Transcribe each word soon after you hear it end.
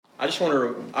I just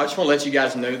want to let you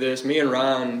guys know this. Me and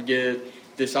Ryan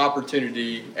get this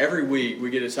opportunity every week.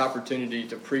 We get this opportunity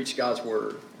to preach God's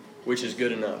word, which is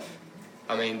good enough.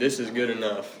 I mean, this is good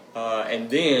enough.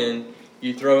 And then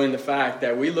you throw in the fact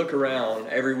that we look around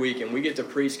every week and we get to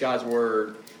preach God's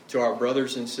word to our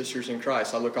brothers and sisters in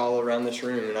Christ. I look all around this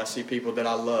room and I see people that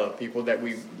I love, people that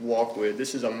we walk with.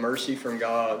 This is a mercy from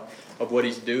God of what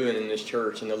He's doing in this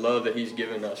church and the love that He's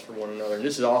given us for one another. And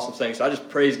this is an awesome thing. So I just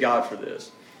praise God for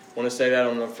this. I want to say that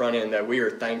on the front end, that we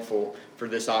are thankful for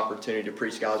this opportunity to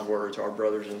preach God's word to our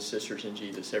brothers and sisters in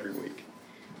Jesus every week.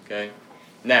 Okay?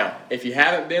 Now, if you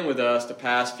haven't been with us the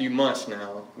past few months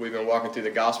now, we've been walking through the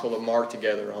Gospel of Mark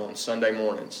together on Sunday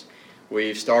mornings.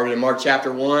 We've started in Mark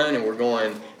chapter 1, and we're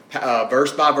going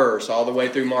verse by verse all the way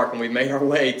through Mark, and we've made our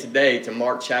way today to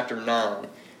Mark chapter 9.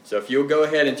 So if you'll go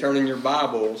ahead and turn in your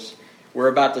Bibles, we're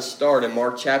about to start in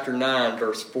Mark chapter 9,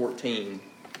 verse 14.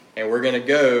 And we're going to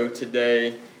go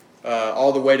today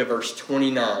all the way to verse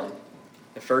 29.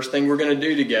 The first thing we're going to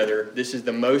do together, this is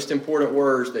the most important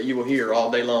words that you will hear all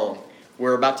day long.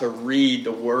 We're about to read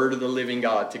the Word of the living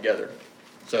God together.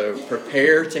 So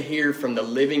prepare to hear from the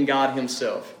living God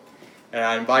Himself. And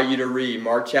I invite you to read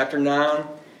Mark chapter 9.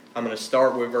 I'm going to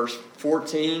start with verse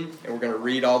 14, and we're going to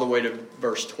read all the way to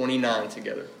verse 29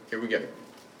 together. Here we go. It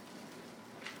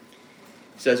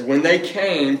says, "When they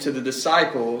came to the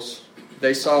disciples,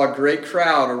 they saw a great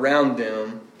crowd around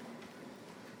them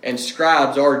and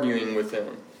scribes arguing with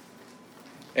them.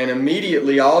 And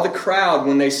immediately all the crowd,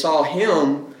 when they saw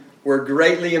Him, were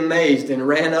greatly amazed and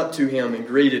ran up to Him and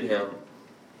greeted Him.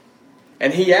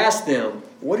 And He asked them,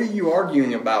 'What are you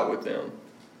arguing about with them?'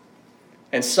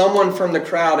 And someone from the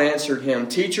crowd answered Him,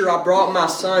 'Teacher, I brought my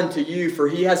son to you, for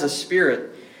he has a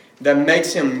spirit that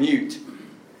makes him mute.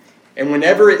 And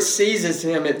whenever it seizes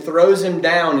him, it throws him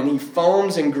down, and he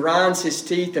foams and grinds his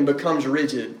teeth and becomes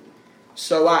rigid.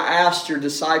 So I asked your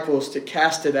disciples to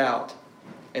cast it out,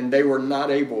 and they were not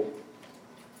able.'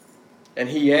 And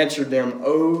He answered them,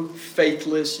 'O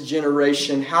faithless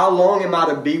generation, how long am I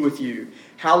to be with you?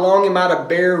 How long am I to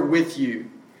bear with you?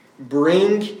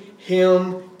 Bring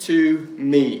him to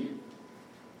me.'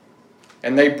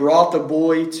 And they brought the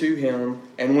boy to Him.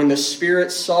 And when the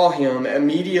spirit saw him,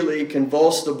 immediately it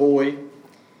convulsed the boy.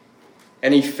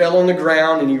 And he fell on the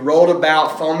ground, and he rolled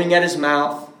about, foaming at his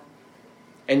mouth.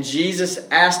 And Jesus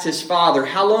asked his father,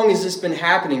 'How long has this been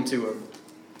happening to him?'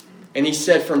 And he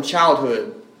said, 'From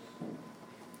childhood.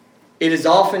 It has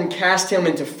often cast him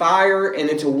into fire and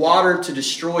into water to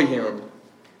destroy him.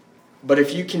 But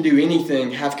if you can do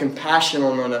anything, have compassion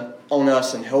on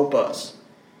us and help us.'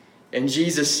 And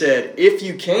Jesus said, 'If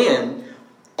you can,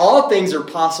 all things are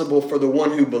possible for the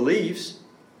one who believes.'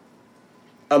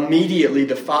 Immediately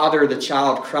the father of the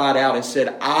child cried out and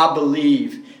said, 'I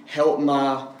believe, help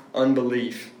my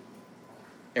unbelief.'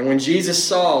 And when Jesus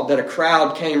saw that a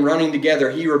crowd came running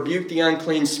together, He rebuked the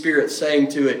unclean spirit, saying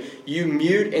to it, 'You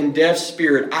mute and deaf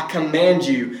spirit, I command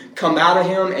you, come out of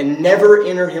him and never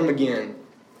enter him again.'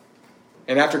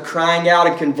 And after crying out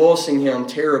and convulsing him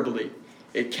terribly,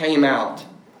 it came out.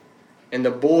 And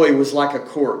the boy was like a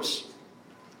corpse,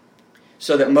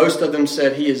 so that most of them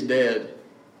said, 'He is dead.'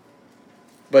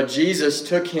 But Jesus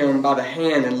took him by the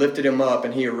hand and lifted him up,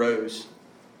 and he arose.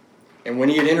 And when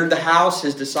he had entered the house,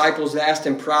 His disciples asked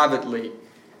Him privately,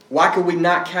 'Why could we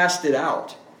not cast it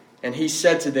out?' And He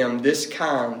said to them, 'This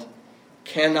kind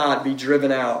cannot be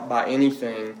driven out by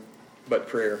anything but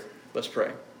prayer.'" Let's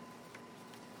pray.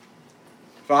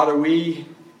 Father, we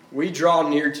draw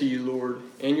near to You, Lord.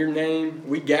 In Your name,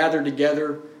 we gather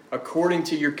together according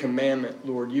to Your commandment,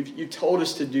 Lord. You told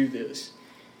us to do this.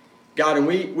 God, and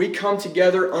we come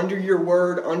together under Your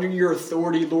word, under Your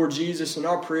authority, Lord Jesus, and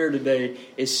our prayer today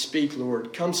is speak,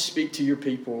 Lord. Come speak to Your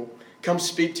people. Come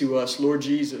speak to us, Lord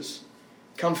Jesus.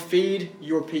 Come feed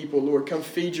Your people, Lord. Come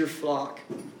feed Your flock.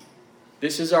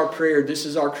 This is our prayer. This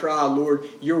is our cry, Lord.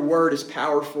 Your word is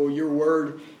powerful. Your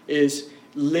word is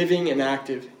living and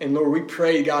active. And Lord, we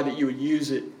pray, God, that You would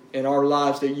use it in our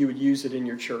lives, that You would use it in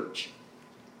Your church.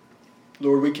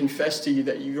 Lord, we confess to You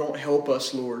that You don't help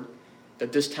us, Lord,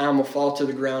 that this time will fall to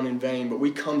the ground in vain. But we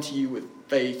come to You with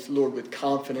faith, Lord, with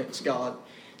confidence, God,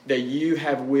 that You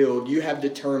have willed, You have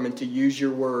determined to use Your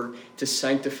word to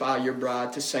sanctify Your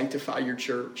bride, to sanctify Your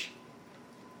church.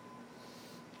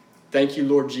 Thank You,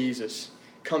 Lord Jesus.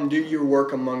 Come do Your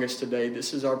work among us today.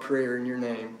 This is our prayer in Your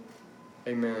name.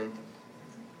 Amen.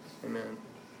 Amen.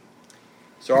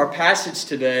 So our passage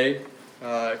today,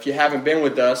 if you haven't been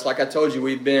with us, like I told you,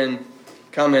 we've been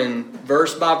coming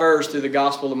verse by verse through the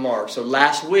Gospel of Mark. So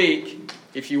last week,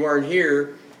 if you weren't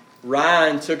here,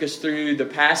 Ryan took us through the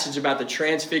passage about the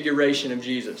transfiguration of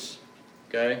Jesus.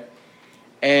 Okay?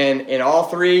 And in all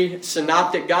three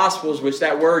synoptic gospels, which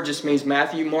that word just means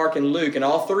Matthew, Mark, and Luke, in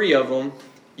all three of them,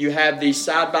 you have these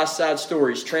side-by-side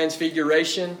stories,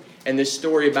 Transfiguration and this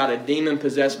story about a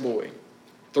demon-possessed boy.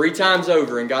 3 times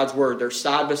over in God's Word, they're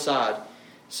side by side.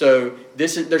 So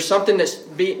there's something that's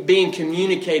being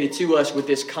communicated to us with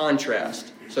this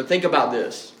contrast. So think about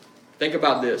this. Think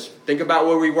about this. Think about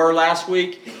where we were last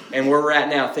week and where we're at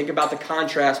now. Think about the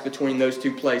contrast between those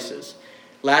two places.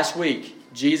 Last week,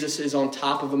 Jesus is on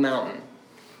top of a mountain.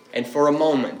 And for a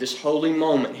moment, this holy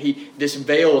moment, this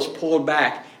veil is pulled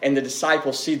back and the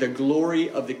disciples see the glory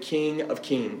of the King of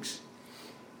Kings.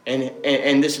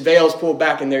 And this veil is pulled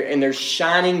back and there's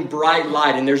shining bright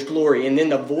light and there's glory. And then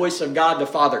the voice of God the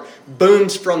Father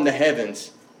booms from the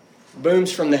heavens.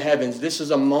 Booms from the heavens. This is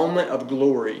a moment of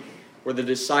glory where the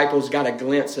disciples got a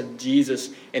glimpse of Jesus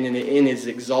and in his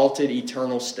exalted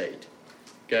eternal state.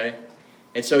 Okay?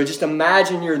 And so just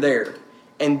imagine you're there.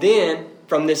 And then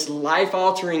from this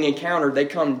life-altering encounter, they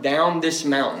come down this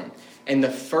mountain. And the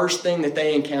first thing that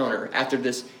they encounter after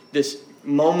this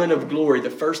moment of glory, the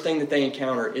first thing that they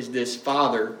encounter is this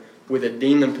father with a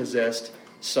demon-possessed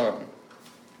son.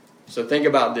 So think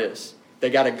about this. They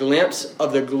got a glimpse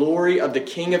of the glory of the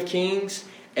King of Kings,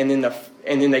 and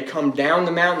then they come down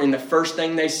the mountain, and the first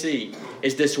thing they see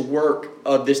is this work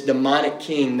of this demonic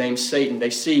king named Satan. They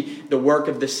see the work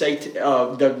of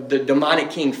the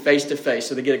demonic king face to face.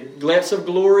 So they get a glimpse of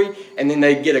glory, and then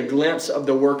they get a glimpse of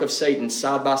the work of Satan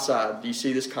side by side. Do you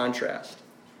see this contrast?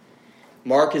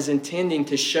 Mark is intending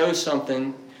to show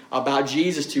something about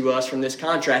Jesus to us from this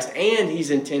contrast, and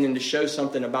he's intending to show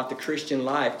something about the Christian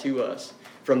life to us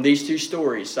from these two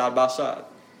stories side by side.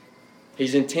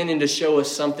 He's intending to show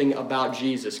us something about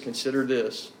Jesus. Consider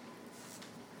this.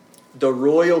 The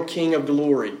royal King of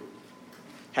glory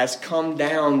has come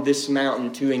down this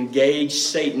mountain to engage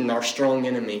Satan, our strong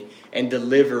enemy, and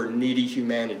deliver needy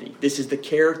humanity. This is the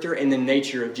character and the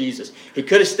nature of Jesus. He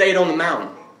could have stayed on the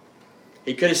mountain.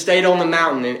 He could have stayed on the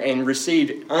mountain and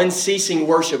received unceasing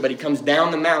worship, but he comes down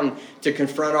the mountain to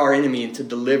confront our enemy and to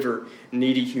deliver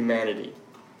needy humanity.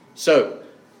 So,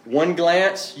 one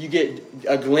glance, you get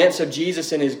a glimpse of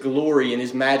Jesus in his glory and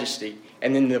his majesty.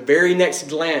 And then the very next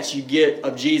glance you get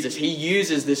of Jesus, he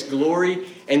uses this glory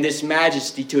and this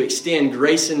majesty to extend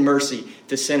grace and mercy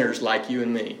to sinners like you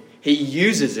and me. He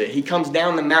uses it. He comes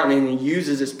down the mountain and he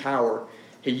uses his power.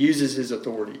 He uses his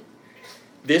authority.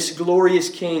 This glorious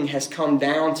King has come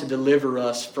down to deliver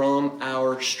us from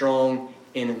our strong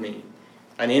enemy.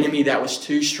 An enemy that was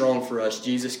too strong for us.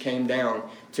 Jesus came down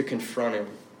to confront him.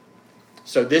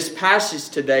 So this passage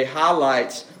today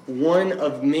highlights one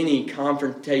of many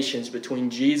confrontations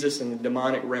between Jesus and the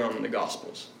demonic realm in the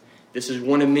Gospels. This is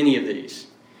one of many of these.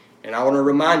 And I want to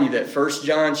remind you that 1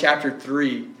 John chapter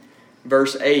 3,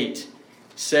 verse 8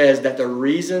 says that the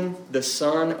reason the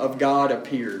Son of God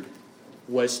appeared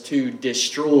was to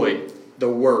destroy the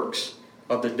works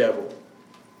of the devil.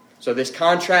 So this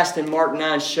contrast in Mark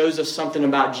 9 shows us something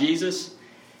about Jesus,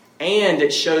 and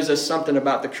it shows us something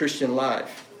about the Christian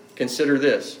life. Consider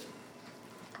this.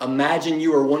 Imagine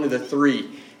you are one of the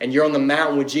three, and you're on the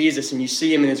mountain with Jesus, and you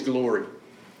see him in his glory.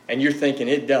 And you're thinking,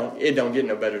 it don't get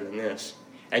no better than this.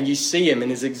 And you see him in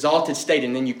his exalted state,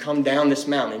 and then you come down this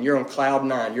mountain, and you're on cloud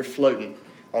 9. You're floating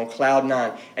on cloud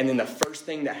 9. And then the first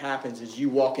thing that happens is you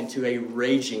walk into a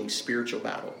raging spiritual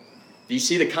battle. Do you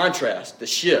see the contrast, the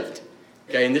shift?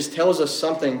 Okay, and this tells us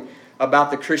something about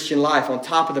the Christian life. On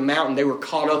top of the mountain, they were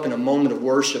caught up in a moment of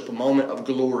worship, a moment of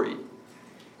glory.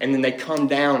 And then they come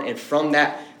down, and from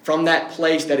that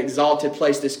place, that exalted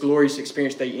place, this glorious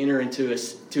experience, they enter into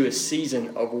a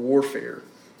season of warfare.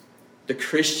 The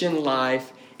Christian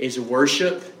life is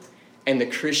worship, and the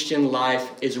Christian life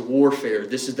is warfare.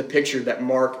 This is the picture that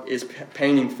Mark is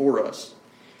painting for us.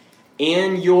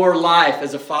 In your life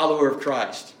as a follower of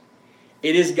Christ,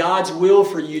 it is God's will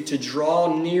for you to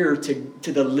draw near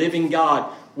to the living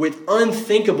God with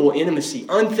unthinkable intimacy,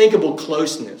 unthinkable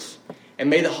closeness. And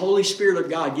may the Holy Spirit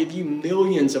of God give you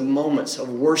millions of moments of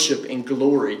worship and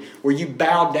glory where you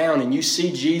bow down and you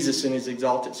see Jesus in his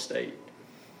exalted state.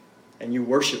 And you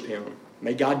worship him.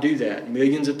 May God do that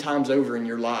millions of times over in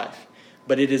your life.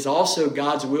 But it is also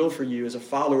God's will for you as a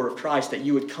follower of Christ that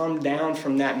you would come down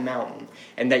from that mountain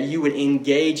and that you would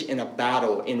engage in a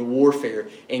battle, in warfare,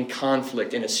 in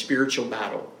conflict, in a spiritual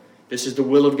battle. This is the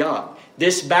will of God.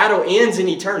 This battle ends in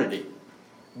eternity,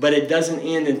 but it doesn't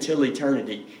end until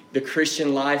eternity. The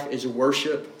Christian life is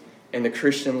worship, and the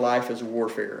Christian life is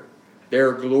warfare. There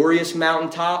are glorious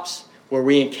mountaintops where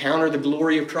we encounter the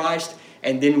glory of Christ,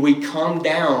 and then we come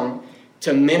down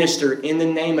to minister in the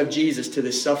name of Jesus to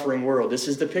this suffering world. This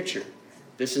is the picture.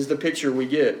 This is the picture we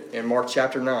get in Mark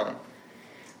chapter 9.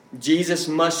 Jesus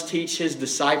must teach his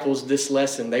disciples this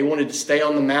lesson. They wanted to stay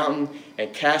on the mountain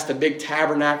and cast a big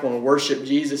tabernacle and worship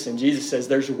Jesus. And Jesus says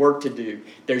there's work to do.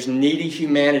 There's needy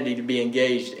humanity to be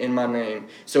engaged in my name.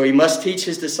 So he must teach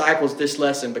his disciples this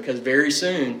lesson, because very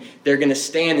soon they're going to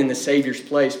stand in the Savior's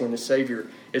place when the Savior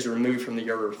is removed from the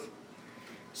earth.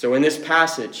 So in this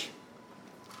passage,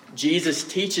 Jesus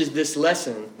teaches this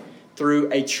lesson through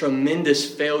a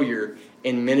tremendous failure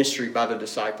in ministry by the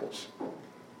disciples.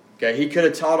 Okay, he could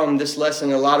have taught them this lesson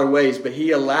in a lot of ways, but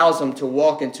he allows them to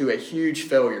walk into a huge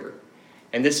failure.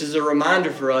 And this is a reminder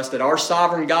for us that our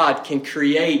sovereign God can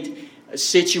create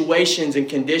situations and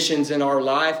conditions in our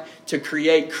life to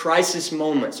create crisis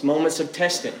moments, moments of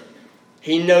testing.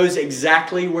 He knows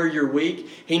exactly where you're weak.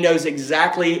 He knows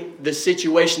exactly the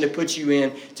situation to put you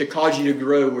in to cause you to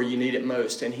grow where you need it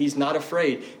most. And he's not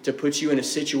afraid to put you in a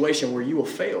situation where you will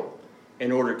fail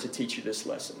in order to teach you this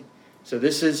lesson. So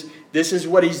this is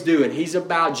what he's doing. He's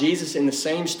about, Jesus in the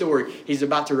same story, he's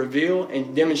about to reveal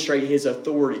and demonstrate his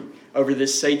authority over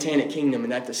this satanic kingdom.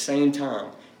 And at the same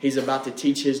time, he's about to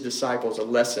teach his disciples a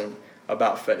lesson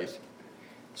about faith.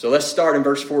 So let's start in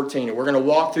verse 14. And we're going to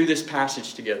walk through this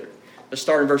passage together. Let's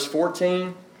start in verse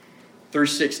 14 through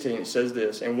 16. It says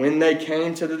this: "And when they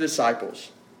came to the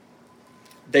disciples,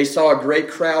 they saw a great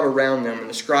crowd around them and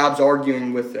the scribes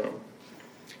arguing with them.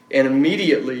 And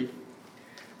immediately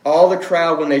all the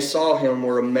crowd, when they saw him,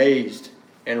 were amazed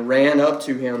and ran up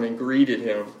to him and greeted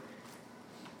him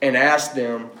and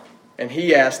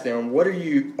he asked them, 'What are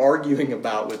you arguing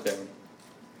about with them?'"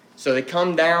 So they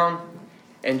come down,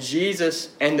 and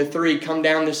Jesus and the three come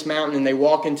down this mountain, and they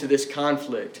walk into this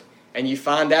conflict. And you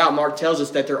find out, Mark tells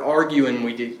us, that they're arguing.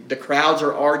 The crowds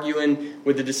are arguing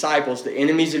with the disciples. The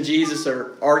enemies of Jesus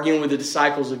are arguing with the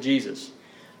disciples of Jesus.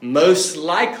 Most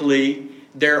likely,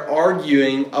 they're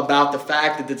arguing about the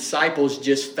fact that the disciples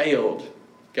just failed.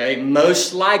 Okay?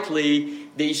 Most likely,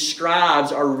 these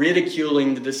scribes are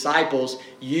ridiculing the disciples.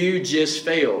 You just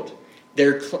failed.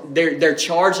 They're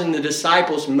charging the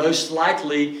disciples most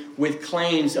likely with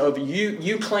claims of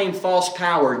you claim false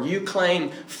power, you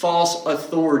claim false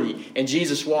authority. And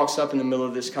Jesus walks up in the middle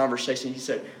of this conversation. He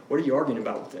said, "What are you arguing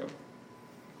about with them?"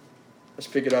 Let's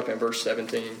pick it up in verse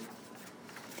 17.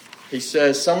 He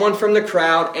says, "Someone from the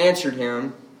crowd answered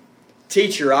him,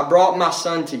 'Teacher, I brought my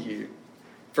son to you,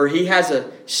 for he has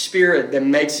a spirit that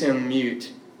makes him mute.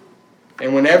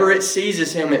 And whenever it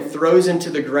seizes him, it throws him to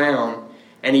the ground,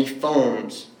 and he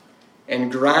foams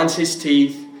and grinds his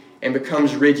teeth and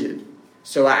becomes rigid.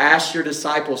 So I asked your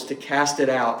disciples to cast it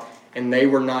out, and they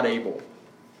were not able.'"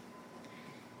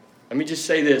 Let me just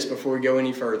say this before we go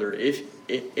any further. If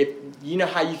you know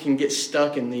how you can get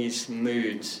stuck in these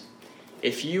moods.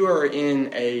 If you are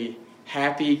in a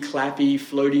happy, clappy,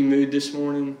 floaty mood this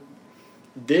morning,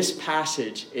 this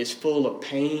passage is full of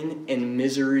pain and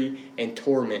misery and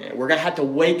torment. We're going to have to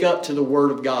wake up to the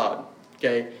Word of God.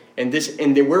 Okay? And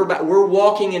we're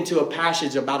walking into a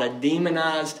passage about a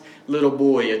demonized little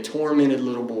boy, a tormented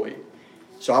little boy.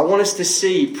 So I want us to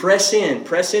see, press in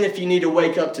if you need to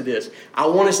wake up to this. I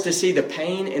want us to see the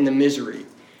pain and the misery.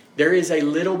 There is a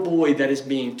little boy that is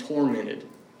being tormented.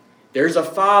 There's a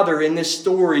father in this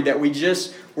story that we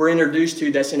just were introduced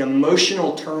to that's in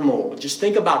emotional turmoil. Just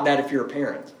think about that if you're a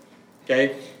parent.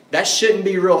 Okay? That shouldn't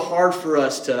be real hard for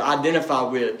us to identify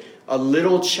with. A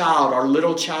little child, our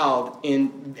little child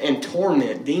in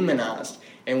torment, demonized.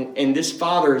 And this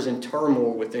father is in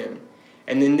turmoil within.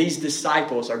 And then these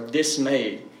disciples are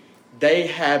dismayed. They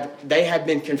have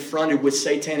been confronted with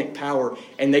satanic power,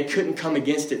 and they couldn't come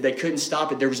against it. They couldn't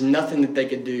stop it. There was nothing that they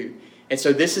could do. And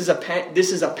so this is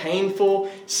a painful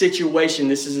situation.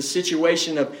 This is a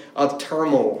situation of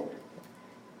turmoil.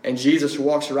 And Jesus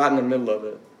walks right in the middle of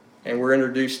it. And we're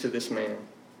introduced to this man.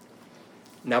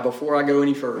 Now, before I go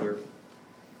any further,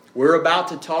 we're about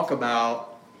to talk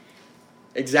about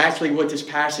exactly what this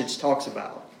passage talks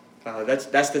about.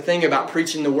 That's the thing about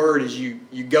preaching the Word, is you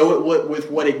go with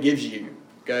what it gives you.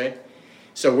 Okay?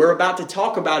 So we're about to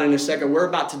talk about in a second, we're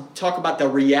about to talk about the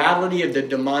reality of the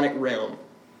demonic realm.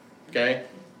 Okay?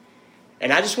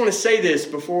 And I just want to say this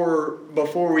before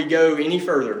we go any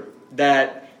further,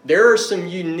 that there are some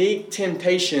unique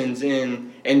temptations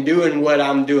in doing what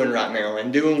I'm doing right now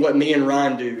and doing what me and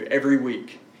Ryan do every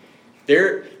week.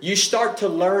 You start to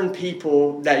learn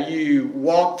people that you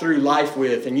walk through life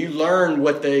with, and you learn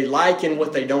what they like and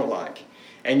what they don't like.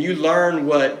 And you learn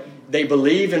what they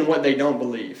believe and what they don't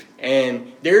believe.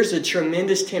 And there's a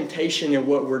tremendous temptation in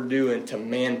what we're doing to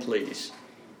man please.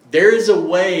 There is a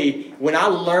way, when I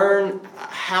learn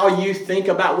how you think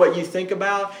about what you think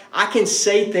about, I can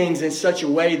say things in such a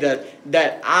way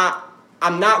that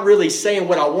I'm not really saying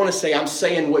what I want to say. I'm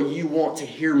saying what you want to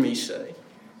hear me say.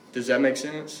 Does that make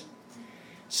sense?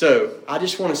 So I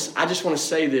just want to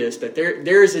say this, that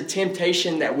there is a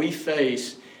temptation that we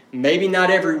face, maybe not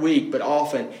every week, but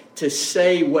often, to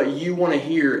say what you want to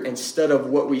hear instead of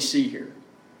what we see here.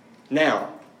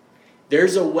 Now,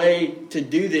 there's a way to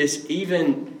do this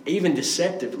even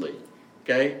deceptively.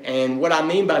 Okay? And what I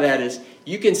mean by that is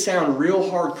you can sound real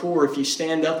hardcore if you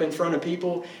stand up in front of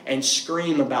people and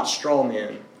scream about straw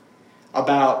men,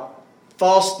 about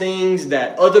false things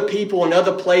that other people in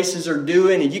other places are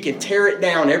doing, and you can tear it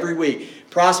down every week.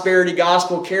 Prosperity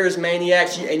gospel,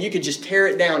 charismaniacs, and you could just tear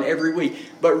it down every week.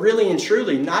 But really and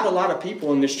truly, not a lot of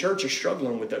people in this church are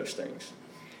struggling with those things.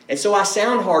 And so I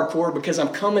sound hardcore because I'm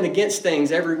coming against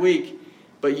things every week.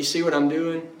 But you see what I'm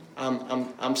doing?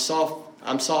 I'm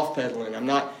soft pedaling.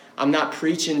 I'm not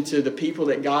preaching to the people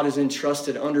that God has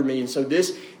entrusted under me. And so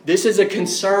this is a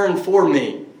concern for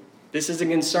me. This is a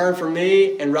concern for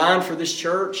me and Ryan, for this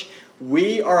church.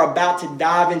 We are about to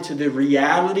dive into the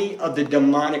reality of the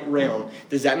demonic realm.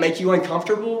 Does that make you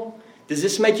uncomfortable? Does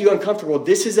this make you uncomfortable?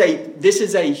 This is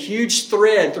a huge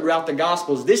thread throughout the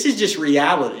Gospels. This is just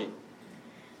reality.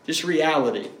 Just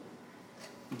reality.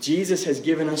 Jesus has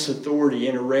given us authority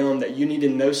in a realm that you need to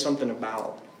know something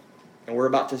about. And we're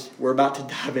about to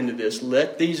dive into this.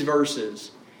 Let these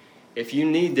verses, if you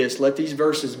need this, let these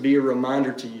verses be a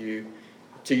reminder to you,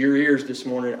 to your ears this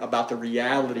morning, about the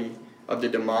reality of the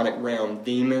demonic realm.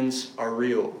 Demons are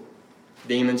real.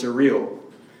 Demons are real.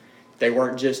 They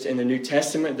weren't just in the New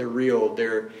Testament, they're real.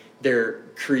 They're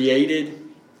created,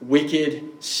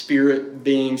 wicked spirit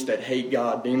beings that hate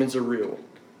God. Demons are real.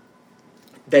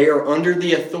 They are under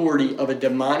the authority of a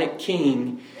demonic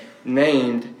king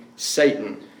named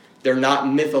Satan. They're not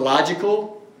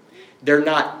mythological. They're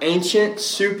not ancient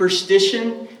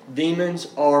superstition. Demons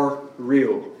are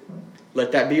real.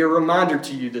 Let that be a reminder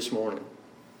to you this morning.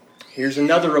 Here's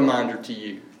another reminder to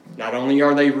you. Not only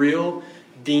are they real,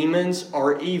 demons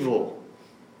are evil.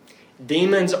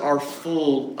 Demons are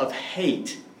full of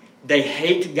hate. They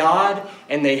hate God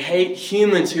and they hate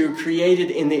humans who are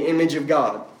created in the image of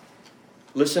God.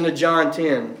 Listen to John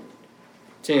 10.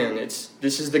 This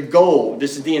is the goal.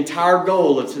 This is the entire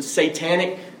goal of the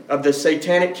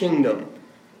satanic kingdom.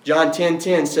 John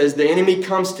 10:10 says, the enemy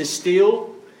comes to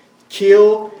steal,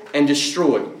 kill, and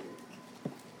destroy.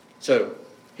 So,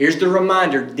 here's the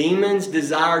reminder. Demons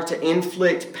desire to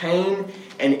inflict pain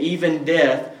and even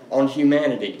death on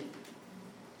humanity.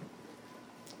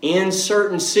 In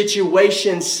certain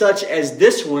situations such as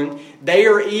this one, they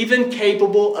are even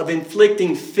capable of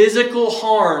inflicting physical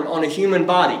harm on a human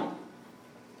body.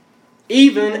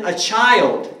 Even a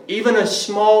child, even a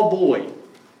small boy.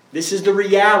 This is the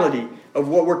reality of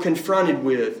what we're confronted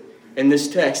with in this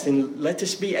text. And let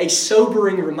this be a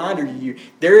sobering reminder to you.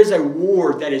 There is a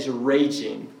war that is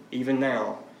raging even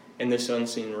now in this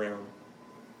unseen realm.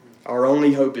 Our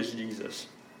only hope is Jesus.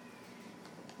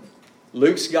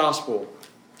 Luke's gospel,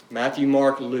 Matthew,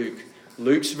 Mark, Luke.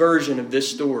 Luke's version of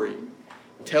this story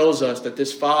tells us that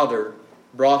this father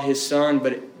brought his son,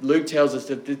 but Luke tells us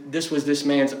that this was this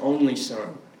man's only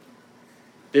son.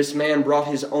 This man brought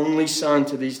his only son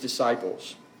to these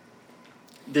disciples.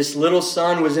 This little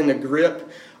son was in the grip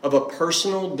of a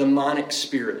personal demonic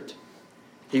spirit.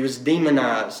 He was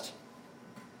demonized.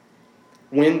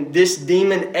 When this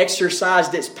demon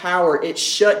exercised its power, it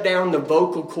shut down the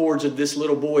vocal cords of this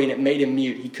little boy and it made him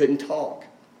mute. He couldn't talk.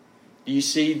 Do you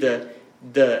see the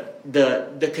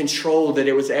control that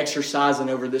it was exercising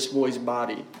over this boy's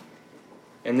body?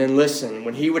 And then listen,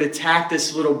 when he would attack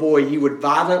this little boy, he would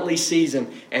violently seize him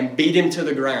and beat him to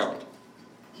the ground.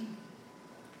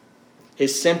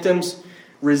 His symptoms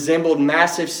resembled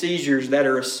massive seizures that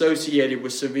are associated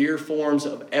with severe forms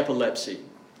of epilepsy.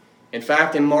 In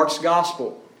fact, in Mark's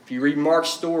gospel, if you read Mark's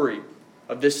story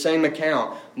of this same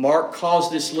account, Mark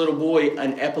calls this little boy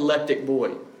an epileptic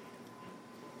boy.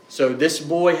 So this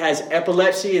boy has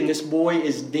epilepsy and this boy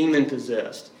is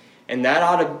demon-possessed. And that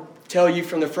ought to tell you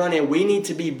from the front end, we need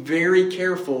to be very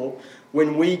careful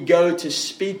when we go to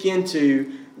speak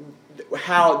into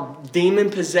how demon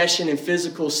possession and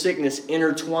physical sickness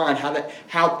intertwine.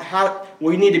 How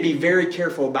we need to be very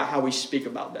careful about how we speak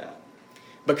about that.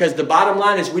 Because the bottom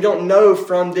line is we don't know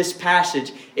from this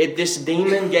passage if this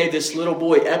demon gave this little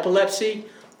boy epilepsy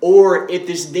or if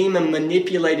this demon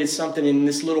manipulated something in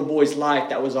this little boy's life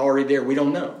that was already there. We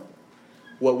don't know.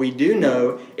 What we do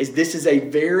know is this is a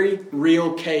very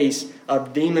real case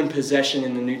of demon possession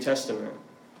in the New Testament.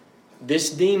 This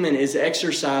demon is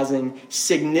exercising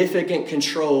significant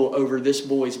control over this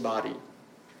boy's body.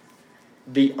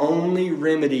 The only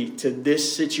remedy to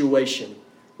this situation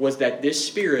was that this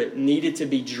spirit needed to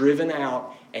be driven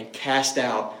out and cast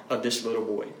out of this little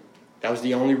boy. That was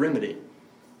the only remedy.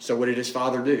 So what did his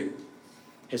father do?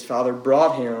 His father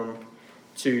brought him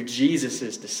to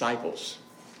Jesus' disciples.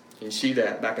 You see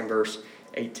that back in verse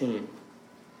 18.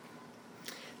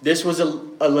 This was a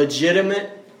legitimate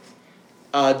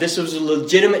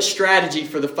strategy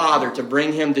for the father to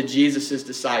bring him to Jesus'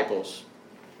 disciples.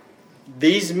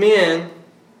 These men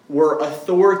were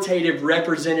authoritative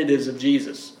representatives of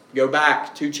Jesus. Go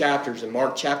back 2 chapters in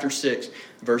Mark chapter 6,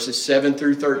 verses 7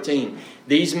 through 13.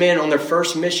 These men on their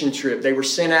first mission trip, they were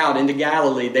sent out into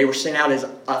Galilee. They were sent out as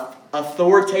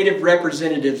authoritative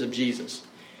representatives of Jesus.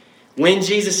 When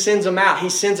Jesus sends them out, he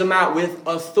sends them out with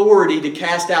authority to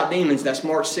cast out demons. That's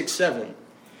Mark 6:7.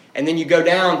 And then you go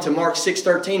down to Mark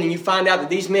 6:13 and you find out that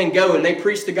these men go and they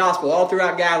preach the gospel all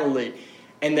throughout Galilee.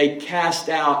 And they cast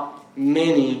out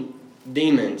many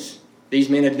demons. These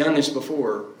men had done this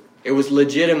before. It was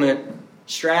legitimate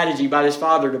strategy by his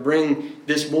father to bring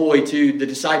this boy to the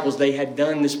disciples. They had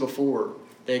done this before.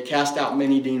 They had cast out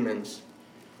many demons.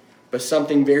 But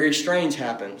something very strange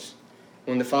happens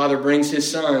when the father brings his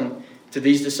son to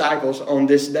these disciples on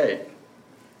this day.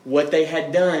 What they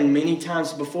had done many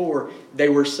times before, they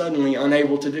were suddenly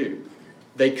unable to do.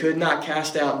 They could not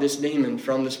cast out this demon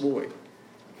from this boy.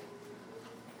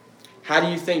 How do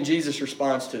you think Jesus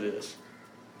responds to this?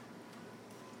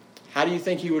 How do you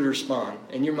think he would respond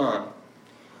in your mind?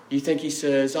 Do you think he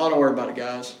says, "Oh, don't worry about it,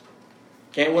 guys.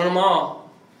 Can't win them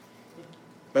all.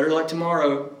 Better luck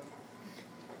tomorrow"?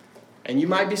 And you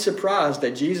might be surprised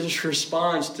that Jesus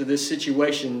responds to this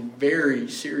situation very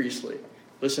seriously.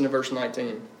 Listen to verse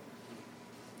 19.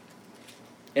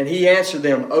 And he answered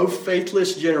them, "O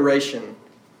faithless generation,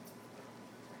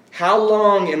 how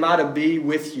long am I to be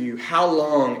with you? How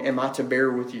long am I to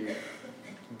bear with you?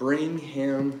 Bring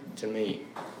him to me."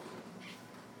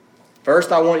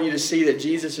 First, I want you to see that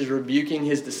Jesus is rebuking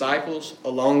his disciples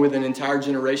along with an entire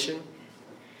generation.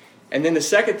 And then the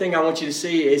second thing I want you to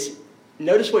see is,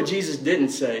 notice what Jesus didn't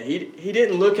say. He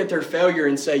didn't look at their failure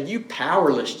and say, "You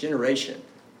powerless generation."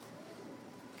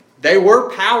 They were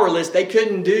powerless. They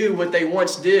couldn't do what they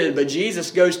once did. But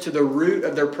Jesus goes to the root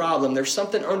of their problem. There's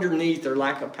something underneath their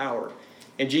lack of power.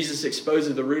 And Jesus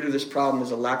exposes the root of this problem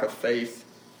is a lack of faith.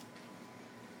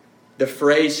 The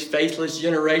phrase faithless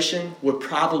generation would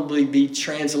probably be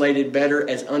translated better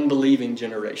as unbelieving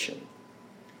generation.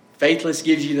 Faithless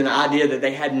gives you the idea that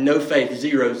they had no faith,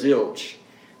 zero, zilch.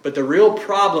 But the real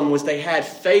problem was they had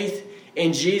faith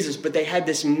in Jesus, but they had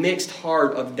this mixed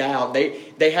heart of doubt.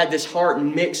 They had this heart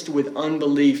mixed with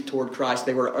unbelief toward Christ.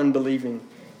 They were an unbelieving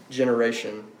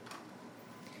generation.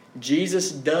 Jesus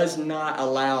does not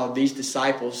allow these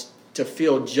disciples to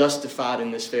feel justified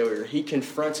in this failure. He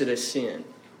confronts it as sin,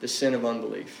 the sin of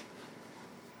unbelief.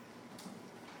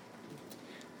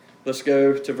 Let's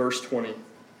go to verse 20.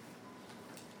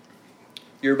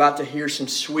 You're about to hear some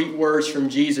sweet words from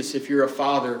Jesus if you're a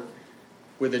father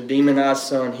with a demonized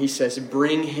son. He says,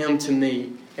 "Bring him to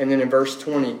me." And then in verse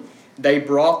 20, they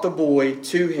brought the boy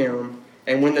to him,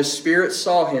 and when the spirit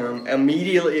saw him,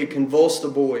 immediately it convulsed the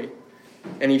boy,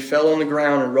 and he fell on the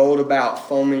ground and rolled about,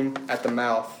 foaming at the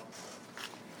mouth.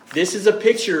 This is a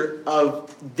picture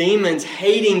of demons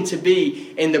hating to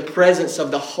be in the presence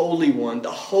of the Holy One,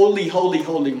 the holy, holy,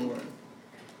 holy one.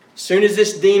 As soon as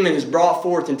this demon is brought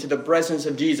forth into the presence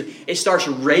of Jesus, it starts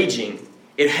raging.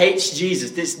 It hates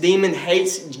Jesus. This demon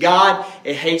hates God.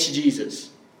 It hates Jesus.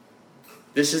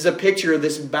 This is a picture of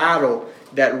this battle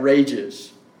that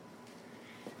rages.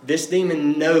 This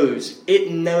demon knows.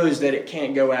 It knows that it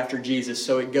can't go after Jesus,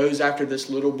 so it goes after this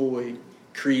little boy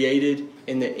created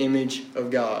in the image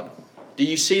of God. Do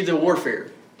you see the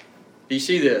warfare? Do you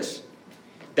see this?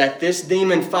 That this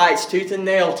demon fights tooth and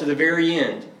nail to the very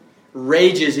end.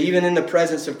 Rages even in the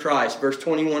presence of Christ. Verse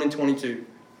 21 and 22.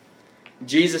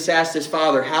 Jesus asked his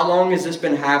father, "How long has this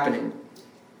been happening?"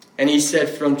 And he said,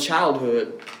 "From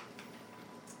childhood."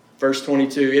 Verse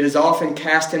 22. "It has often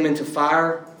cast him into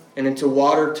fire and into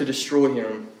water to destroy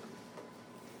him."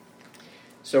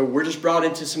 So we're just brought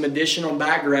into some additional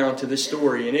background to this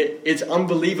story. And it's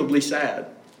unbelievably sad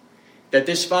that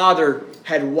this father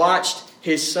had watched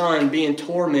his son being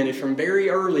tormented from very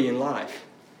early in life.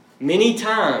 Many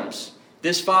times,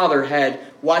 this father had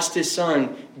watched his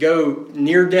son go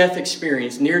near-death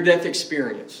experience.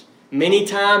 Many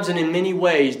times and in many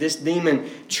ways, this demon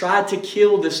tried to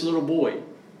kill this little boy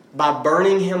by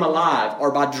burning him alive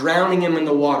or by drowning him in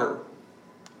the water.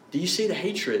 Do you see the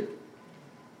hatred?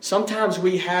 Sometimes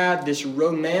we have this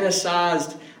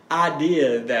romanticized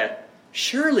idea that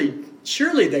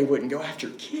surely they wouldn't go after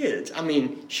kids. I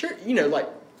mean, sure,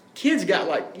 kids got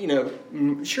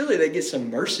surely they get some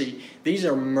mercy. These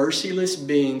are merciless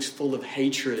beings full of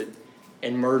hatred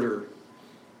and murder.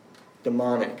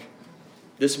 Demonic.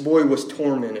 This boy was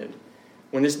tormented.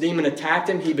 When this demon attacked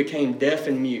him, he became deaf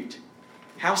and mute.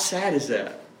 How sad is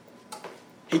that?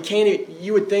 He can't.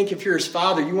 You would think if you're his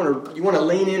father, you want to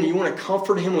lean in and you want to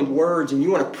comfort him with words and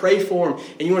you want to pray for him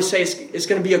and you want to say it's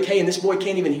going to be okay. And this boy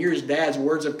can't even hear his dad's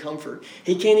words of comfort.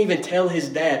 He can't even tell his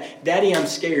dad, "Daddy, I'm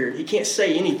scared." He can't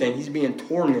say anything. He's being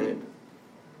tormented.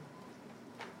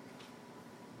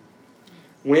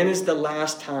 When is the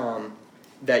last time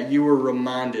that you were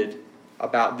reminded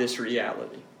about this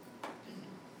reality?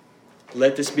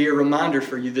 Let this be a reminder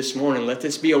for you this morning. Let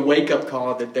this be a wake-up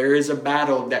call that there is a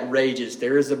battle that rages.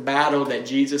 There is a battle that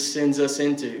Jesus sends us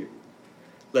into.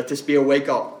 Let this be a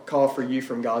wake-up call for you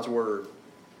from God's Word.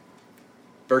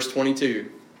 Verse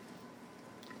 22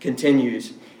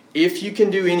 continues, if you can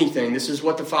do anything, this is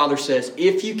what the Father says,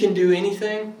 if you can do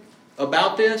anything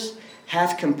about this,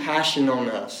 have compassion on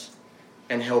us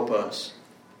and help us.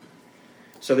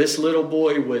 So this little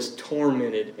boy was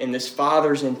tormented, and this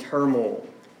father's in turmoil.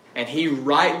 And he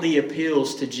rightly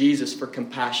appeals to Jesus for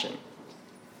compassion.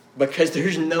 Because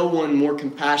there's no one more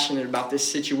compassionate about this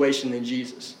situation than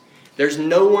Jesus. There's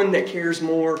no one that cares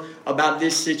more about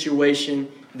this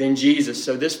situation than Jesus.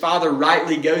 So this father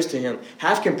rightly goes to him.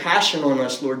 Have compassion on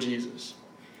us, Lord Jesus.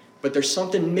 But there's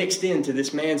something mixed into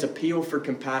this man's appeal for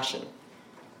compassion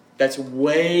that's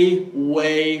way,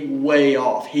 way, way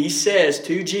off. He says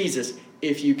to Jesus,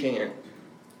 if you can.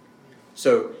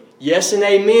 So, yes and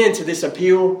amen to this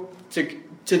appeal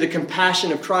to the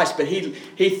compassion of Christ, but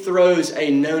he throws a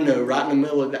no-no right in the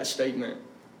middle of that statement.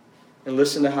 And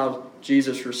listen to how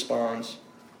Jesus responds.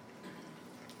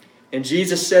 And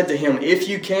Jesus said to him, if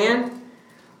you can,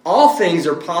 all things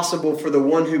are possible for the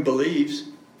one who believes.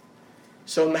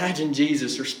 So imagine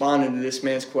Jesus responding to this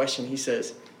man's question. He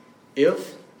says,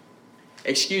 if?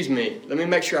 Excuse me, let me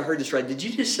make sure I heard this right. Did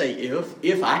you just say if?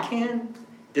 If I can?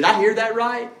 Did I hear that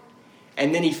right?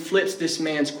 And then he flips this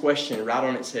man's question right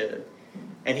on its head.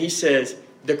 And he says,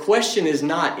 the question is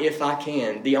not if I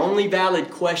can. The only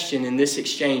valid question in this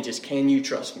exchange is, can you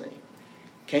trust me?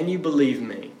 Can you believe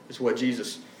me? Is what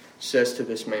Jesus says to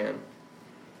this man.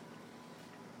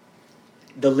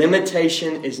 The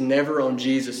limitation is never on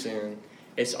Jesus' end.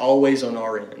 It's always on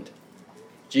our end.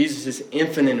 Jesus is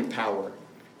infinite in power.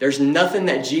 There's nothing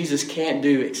that Jesus can't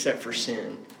do except for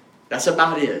sin. That's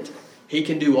about it. He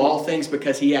can do all things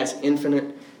because he has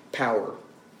infinite power.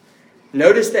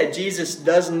 Notice that Jesus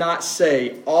does not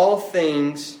say all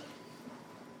things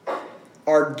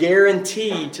are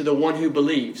guaranteed to the one who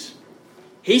believes.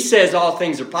 He says all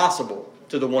things are possible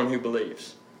to the one who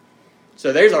believes.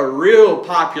 So there's a real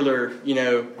popular,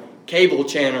 cable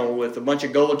channel with a bunch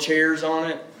of gold chairs on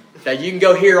it that you can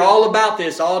go hear all about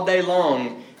this all day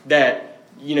long. That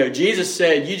Jesus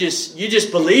said you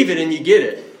just believe it and you get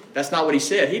it. That's not what he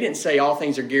said. He didn't say all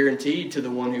things are guaranteed to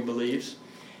the one who believes.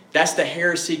 That's the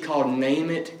heresy called name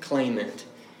it, claim it.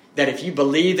 That if you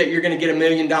believe that you're going to get $1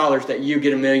 million, that you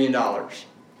get $1 million.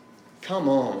 Come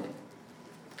on.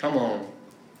 Come on.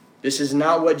 This is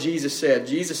not what Jesus said.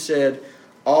 Jesus said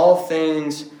all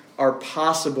things are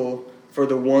possible for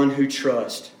the one who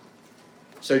trusts.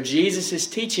 So Jesus is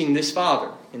teaching this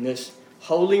father in this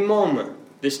holy moment,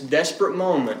 this desperate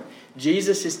moment.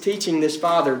 Jesus is teaching this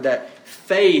father that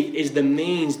faith is the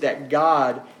means that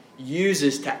God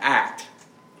uses to act.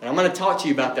 And I'm going to talk to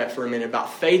you about that for a minute,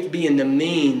 about faith being the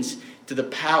means to the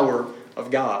power of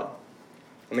God.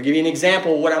 I'm going to give you an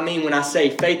example of what I mean when I say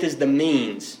faith is the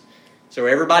means. So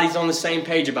everybody's on the same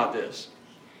page about this.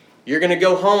 You're going to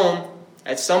go home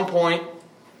at some point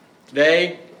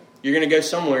today. You're going to go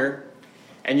somewhere.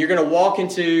 And you're going to walk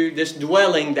into this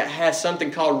dwelling that has something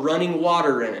called running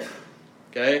water in it.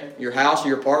 Okay? Your house,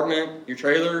 your apartment, your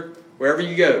trailer, wherever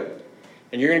you go.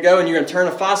 And you're going to go and you're going to turn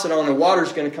a faucet on and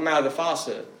water's going to come out of the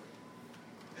faucet.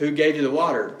 Who gave you the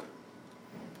water?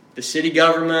 The city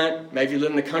government, maybe you live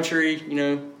in the country,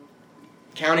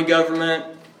 county government.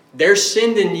 They're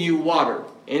sending you water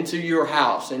into your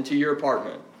house, into your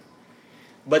apartment.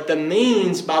 But the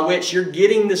means by which you're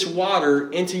getting this water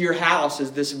into your house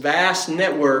is this vast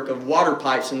network of water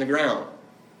pipes in the ground.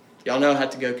 Y'all know I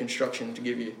had to go construction to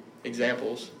give you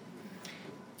examples.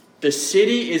 The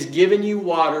city is giving you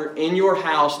water in your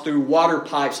house through water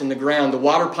pipes in the ground. The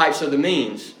water pipes are the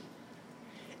means.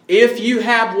 If you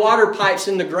have water pipes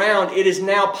in the ground, it is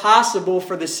now possible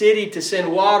for the city to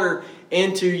send water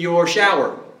into your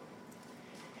shower.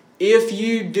 If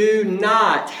you do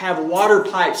not have water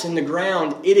pipes in the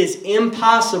ground, it is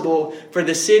impossible for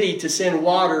the city to send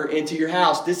water into your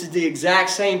house. This is the exact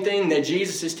same thing that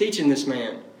Jesus is teaching this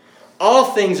man.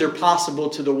 All things are possible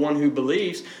to the one who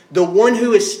believes. The one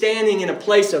who is standing in a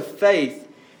place of faith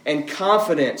and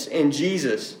confidence in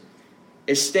Jesus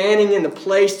is standing in the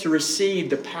place to receive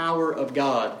the power of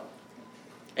God.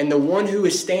 And the one who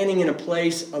is standing in a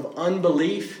place of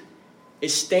unbelief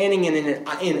is standing in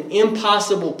an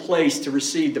impossible place to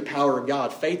receive the power of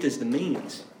God. Faith is the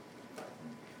means.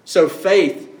 So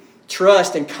faith,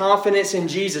 trust, and confidence in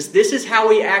Jesus, this is how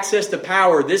we access the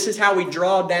power. This is how we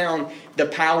draw down the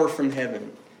power from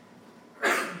heaven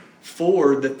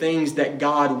for the things that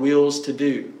God wills to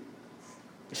do.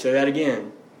 I'll say that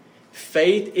again.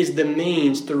 Faith is the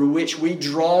means through which we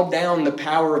draw down the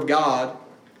power of God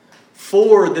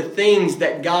for the things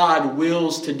that God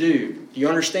wills to do. Do you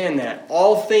understand that?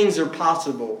 All things are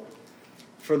possible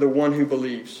for the one who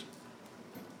believes.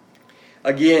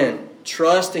 Again,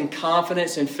 trust and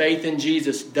confidence and faith in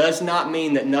Jesus does not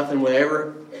mean that nothing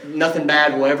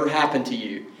bad will ever happen to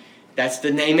you. That's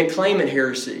the name it, claim it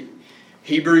heresy.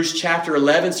 Hebrews chapter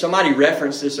 11, somebody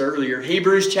referenced this earlier.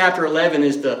 Hebrews chapter 11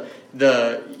 is the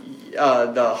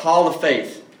hall of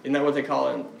faith. Isn't that what they call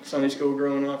it in Sunday school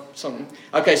growing up? Something.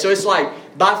 Okay, so it's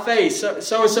like, by faith,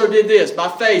 so-and-so did this. By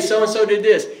faith, so-and-so did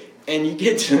this. And you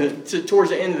get to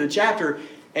towards the end of the chapter,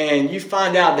 and you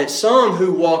find out that some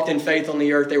who walked in faith on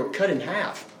the earth, they were cut in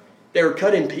half. They were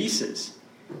cut in pieces.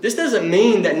 This doesn't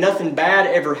mean that nothing bad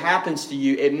ever happens to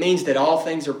you. It means that all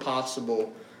things are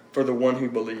possible for the one who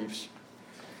believes.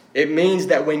 It means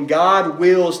that when God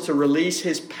wills to release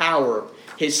His power,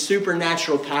 His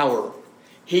supernatural power,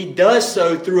 He does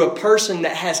so through a person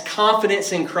that has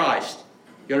confidence in Christ.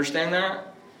 You understand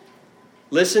that?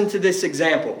 Listen to this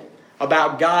example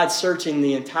about God searching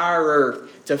the entire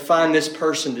earth to find this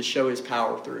person to show His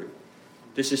power through.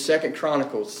 This is 2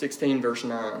 Chronicles 16 verse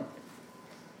 9.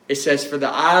 It says, "For the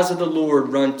eyes of the Lord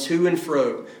run to and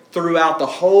fro throughout the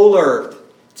whole earth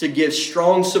to give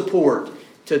strong support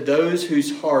to those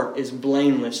whose heart is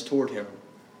blameless toward Him."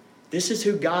 This is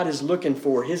who God is looking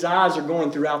for. His eyes are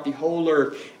going throughout the whole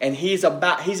earth, and He's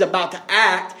about to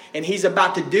act, and He's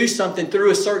about to do something through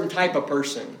a certain type of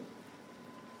person.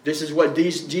 This is what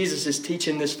Jesus is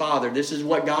teaching this father. This is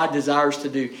what God desires to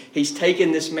do. He's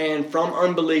taken this man from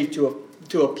unbelief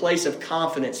to a place of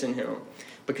confidence in Him,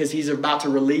 because He's about to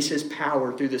release His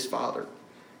power through this father.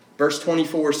 Verse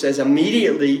 24 says,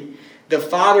 "Immediately the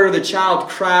father of the child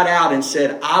cried out and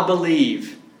said, 'I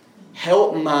believe,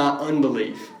 help my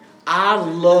unbelief.'" I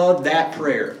love that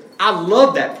prayer. I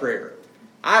love that prayer.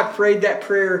 I've prayed that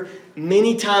prayer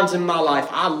many times in my life.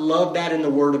 I love that in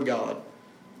the Word of God.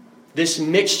 This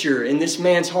mixture in this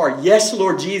man's heart. Yes,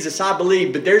 Lord Jesus, I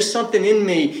believe, but there's something in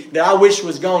me that I wish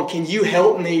was gone. Can you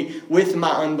help me with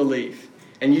my unbelief?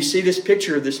 And you see this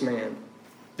picture of this man.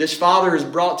 This father is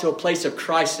brought to a place of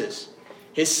crisis.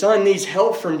 His son needs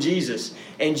help from Jesus,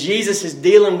 and Jesus is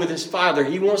dealing with his father.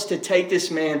 He wants to take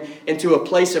this man into a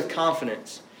place of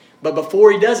confidence. But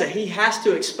before he does it, he has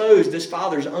to expose this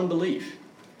father's unbelief.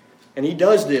 And he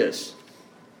does this.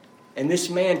 And this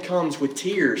man comes with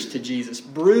tears to Jesus.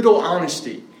 Brutal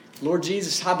honesty. "Lord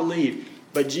Jesus, I believe.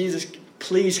 But Jesus,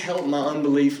 please help my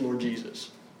unbelief, Lord Jesus."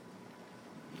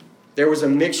 There was a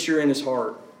mixture in his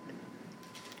heart.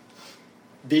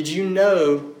 Did you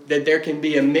know that there can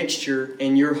be a mixture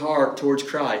in your heart towards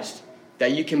Christ? That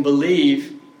you can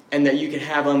believe and that you can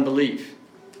have unbelief.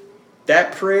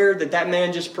 That prayer that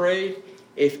man just prayed,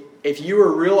 if you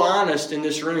were real honest in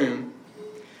this room,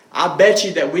 I bet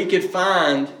you that we could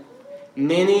find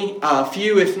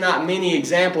few if not many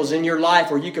examples in your life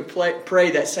where you could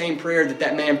pray that same prayer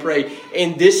that man prayed.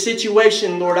 In this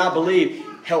situation, Lord, I believe,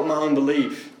 help my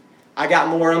unbelief. I got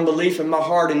more unbelief in my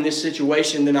heart in this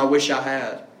situation than I wish I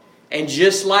had. And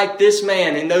just like this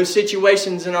man, in those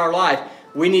situations in our life,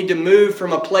 we need to move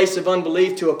from a place of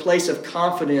unbelief to a place of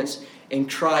confidence in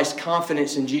Christ,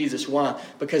 confidence in Jesus. Why?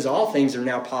 Because all things are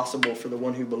now possible for the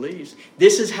one who believes.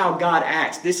 This is how God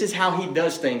acts. This is how He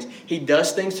does things. He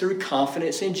does things through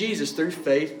confidence in Jesus, through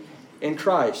faith in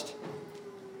Christ.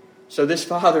 So this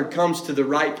father comes to the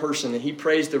right person and he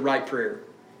prays the right prayer.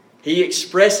 He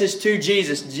expresses to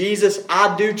Jesus, "Jesus,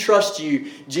 I do trust you.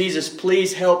 Jesus,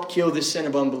 please help kill this sin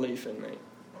of unbelief in me."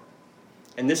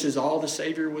 And this is all the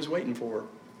Savior was waiting for.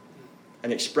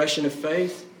 An expression of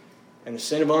faith and the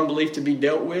sin of unbelief to be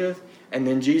dealt with, and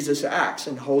then Jesus acts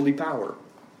in holy power.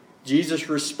 Jesus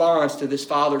responds to this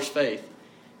father's faith,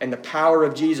 and the power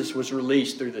of Jesus was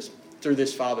released through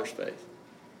this father's faith.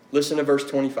 Listen to verse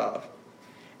 25.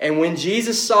 "And when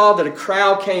Jesus saw that a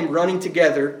crowd came running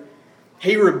together,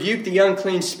 He rebuked the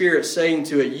unclean spirit, saying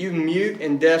to it, 'You mute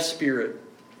and deaf spirit,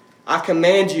 I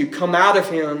command you, come out of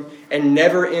him and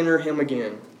never enter him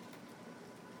again.'"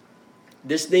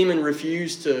 This demon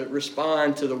refused to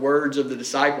respond to the words of the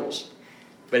disciples,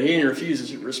 but he didn't refuse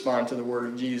to respond to the word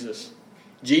of Jesus.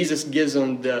 Jesus gives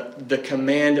them the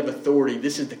command of authority.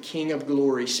 This is the King of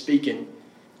glory speaking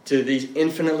to these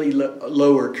infinitely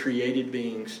lower created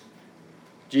beings.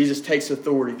 Jesus takes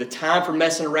authority. The time for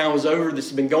messing around was over. This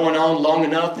has been going on long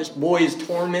enough. This boy is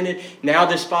tormented. Now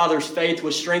this father's faith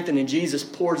was strengthened, and Jesus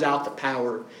pours out the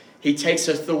power. He takes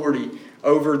authority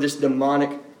over this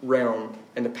demonic realm,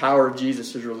 and the power of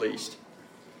Jesus is released.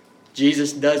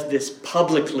 Jesus does this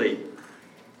publicly.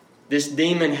 This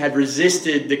demon had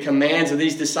resisted the commands of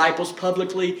these disciples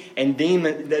publicly, and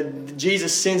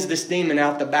Jesus sends this demon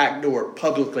out the back door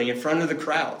publicly in front of the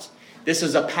crowds. This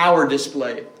is a power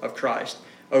display of Christ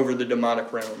over the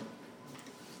demonic realm.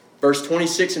 Verse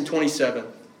 26 and 27.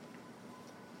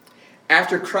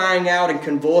 After crying out and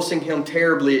convulsing him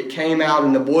terribly, it came out,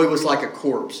 and the boy was like a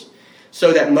corpse,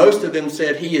 so that most of them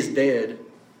said, "He is dead."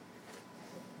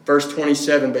 Verse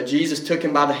 27. But Jesus took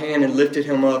him by the hand and lifted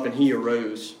him up, and he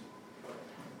arose.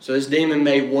 So this demon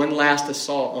made one last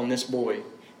assault on this boy.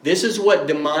 This is what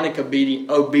demonic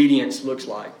obedience looks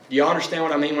like. Do you understand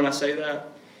what I mean when I say that?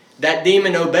 That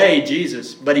demon obeyed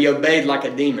Jesus, but he obeyed like a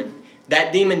demon.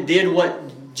 That demon did what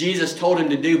Jesus told him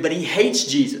to do, but he hates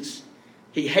Jesus.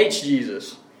 He hates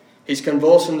Jesus. He's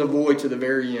convulsing the boy to the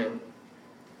very end.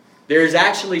 There is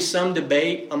actually some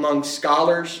debate among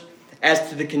scholars as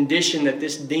to the condition that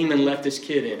this demon left this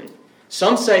kid in.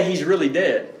 Some say he's really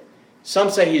dead. Some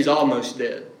say he's almost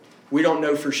dead. We don't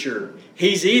know for sure.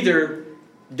 He's either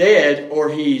dead or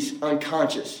he's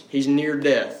unconscious. He's near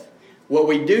death. What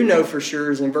we do know for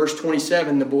sure is in verse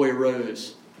 27, the boy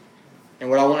arose. And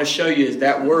what I want to show you is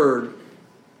that word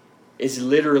is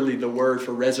literally the word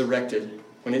for resurrected.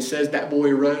 When it says that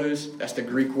boy arose, that's the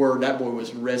Greek word. That boy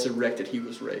was resurrected. He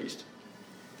was raised.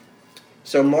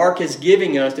 So Mark is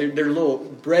giving us, they're little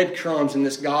breadcrumbs in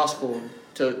this gospel.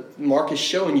 Mark is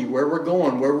showing you where we're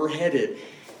going, where we're headed.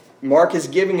 Mark is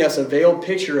giving us a veiled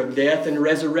picture of death and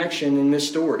resurrection in this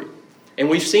story. And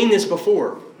we've seen this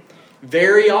before.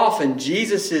 Very often,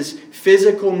 Jesus'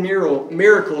 physical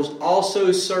miracles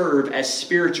also serve as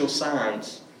spiritual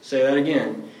signs. Say that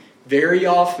again. Very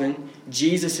often,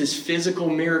 Jesus' physical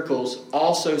miracles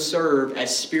also serve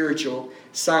as spiritual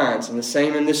signs. And the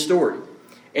same in this story.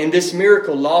 In this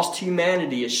miracle, lost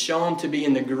humanity is shown to be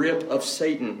in the grip of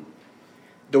Satan,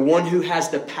 the one who has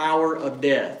the power of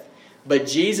death. But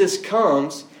Jesus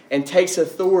comes and takes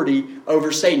authority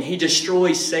over Satan. He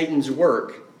destroys Satan's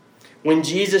work. When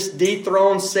Jesus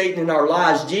dethrones Satan in our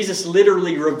lives, Jesus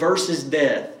literally reverses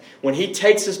death. When he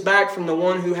takes us back from the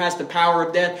one who has the power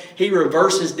of death, he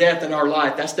reverses death in our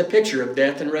life. That's the picture of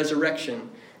death and resurrection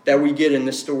that we get in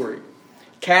this story.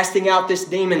 Casting out this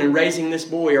demon and raising this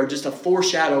boy are just a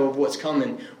foreshadow of what's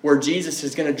coming, where Jesus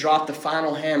is going to drop the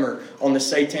final hammer on the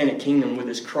satanic kingdom with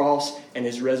his cross and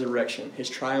his resurrection, his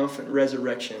triumphant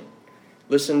resurrection.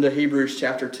 Listen to Hebrews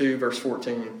chapter 2, verse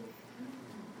 14.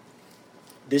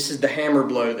 This is the hammer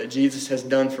blow that Jesus has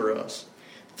done for us.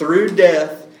 Through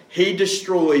death, he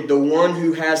destroyed the one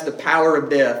who has the power of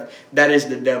death, that is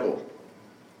the devil.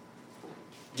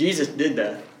 Jesus did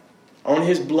that. On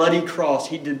his bloody cross,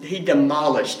 he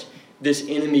demolished this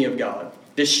enemy of God,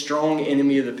 this strong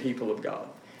enemy of the people of God.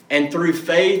 And through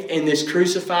faith in this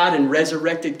crucified and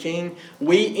resurrected King,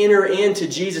 we enter into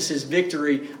Jesus'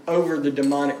 victory over the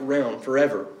demonic realm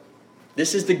forever.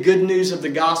 This is the good news of the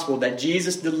gospel, that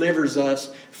Jesus delivers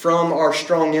us from our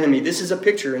strong enemy. This is a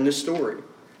picture in this story.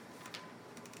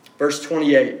 Verse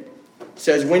 28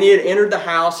 says, when he had entered the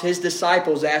house, his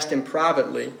disciples asked him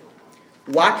privately,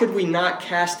 "Why could we not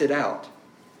cast it out?"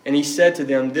 And he said to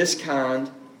them, "This kind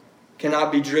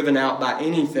cannot be driven out by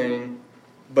anything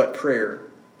but prayer."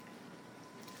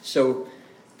 So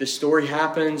this story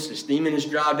happens, this demon is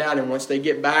driven out, and once they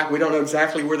get back, we don't know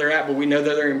exactly where they're at, but we know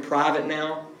that they're in private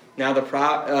now. Now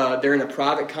they're in a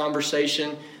private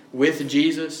conversation with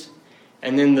Jesus,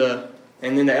 and then the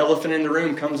elephant in the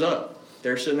room comes up.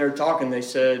 They're sitting there talking. They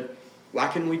said, "Why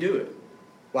couldn't we do it?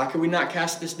 Why could we not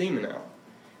cast this demon out?"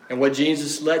 And what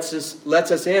Jesus lets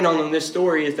us in on in this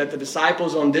story is that the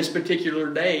disciples on this particular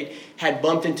day had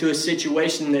bumped into a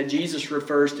situation that Jesus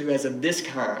refers to as a this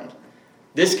kind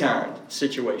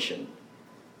situation.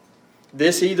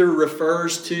 This either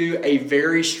refers to a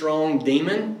very strong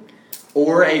demon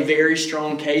or a very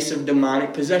strong case of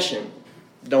demonic possession.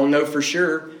 Don't know for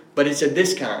sure, but it's a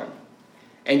this kind.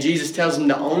 And Jesus tells them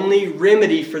the only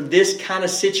remedy for this kind of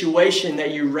situation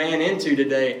that you ran into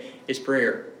today is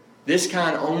prayer. This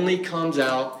kind only comes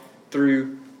out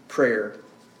through prayer.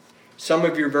 Some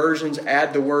of your versions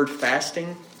add the word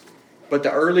fasting, but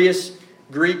the earliest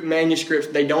Greek manuscripts,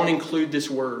 they don't include this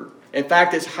word. In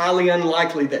fact, it's highly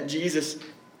unlikely that Jesus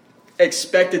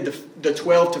expected the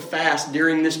 12 to fast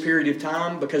during this period of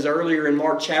time, because earlier in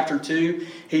Mark chapter 2,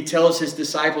 he tells his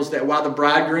disciples that while the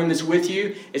bridegroom is with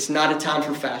you, it's not a time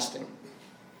for fasting.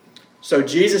 So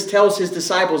Jesus tells his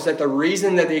disciples that the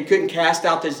reason that they couldn't cast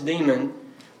out this demon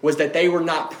was that they were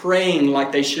not praying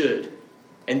like they should.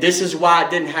 And this is why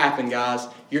it didn't happen, guys.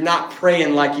 You're not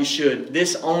praying like you should.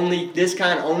 This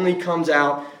kind only comes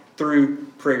out through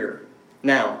prayer.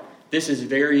 Now, this is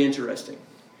very interesting,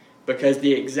 because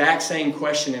the exact same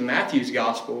question in Matthew's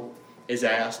gospel is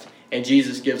asked, and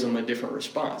Jesus gives them a different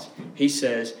response. He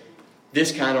says,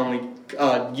 this kind only,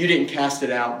 you didn't cast it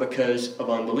out because of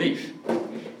unbelief.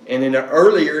 And then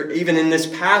earlier, even in this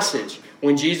passage,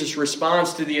 when Jesus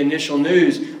responds to the initial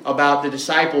news about the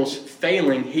disciples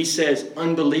failing, he says,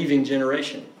 unbelieving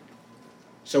generation.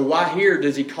 So why here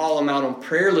does he call them out on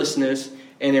prayerlessness,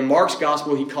 and in Mark's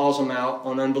gospel he calls them out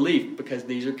on unbelief? Because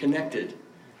these are connected.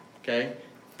 Okay?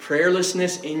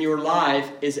 Prayerlessness in your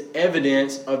life is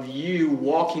evidence of you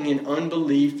walking in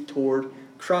unbelief toward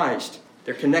Christ.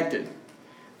 They're connected.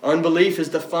 Unbelief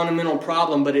is the fundamental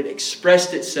problem, but it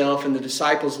expressed itself in the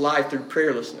disciples' life through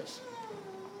prayerlessness.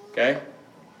 Okay?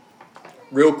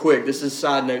 Real quick, this is a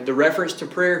side note. The reference to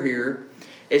prayer here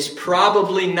is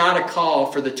probably not a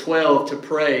call for the 12 to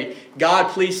pray,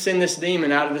 God, please send this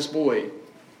demon out of this boy.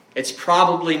 It's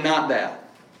probably not that.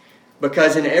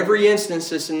 Because in every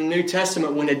instance in the New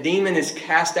Testament, when a demon is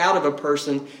cast out of a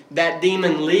person, that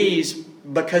demon leaves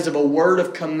because of a word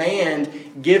of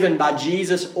command given by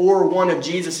Jesus or one of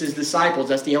Jesus' disciples.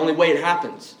 That's the only way it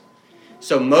happens.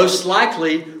 So most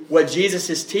likely, what Jesus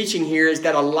is teaching here is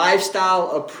that a lifestyle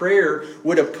of prayer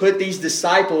would have put these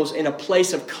disciples in a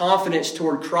place of confidence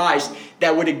toward Christ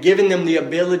that would have given them the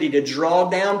ability to draw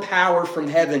down power from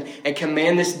heaven and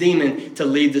command this demon to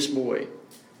leave this boy.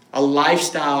 A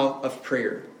lifestyle of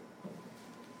prayer.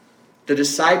 The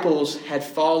disciples had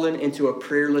fallen into a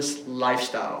prayerless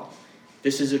lifestyle.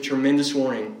 This is a tremendous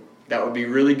warning that would be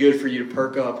really good for you to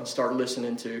perk up and start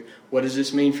listening to. What does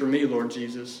this mean for me, Lord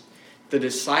Jesus? The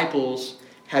disciples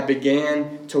had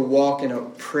began to walk in a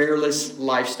prayerless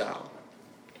lifestyle.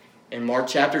 In Mark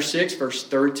chapter 6, verse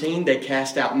 13, they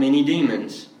cast out many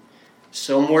demons.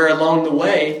 Somewhere along the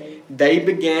way, they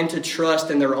began to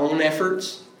trust in their own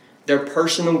efforts, their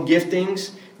personal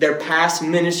giftings, their past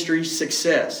ministry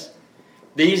success.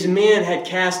 These men had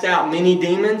cast out many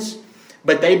demons,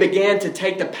 but they began to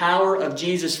take the power of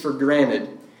Jesus for granted.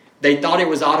 They thought it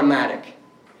was automatic.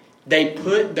 They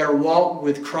put their walk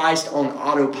with Christ on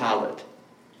autopilot.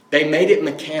 They made it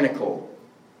mechanical.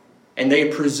 And they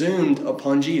presumed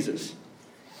upon Jesus.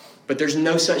 But there's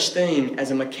no such thing as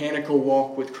a mechanical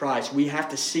walk with Christ. We have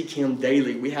to seek Him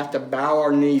daily. We have to bow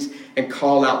our knees and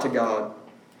call out to God.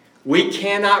 We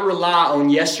cannot rely on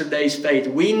yesterday's faith.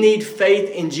 We need faith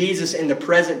in Jesus in the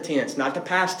present tense, not the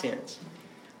past tense.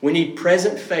 We need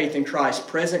present faith in Christ,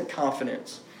 present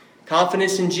confidence.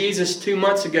 Confidence in Jesus 2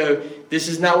 months ago, this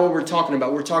is not what we're talking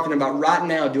about. We're talking about right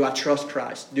now, do I trust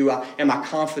Christ? Am I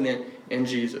confident in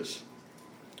Jesus?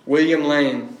 William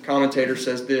Lane, commentator,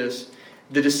 says this: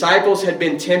 the disciples had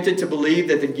been tempted to believe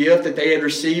that the gift that they had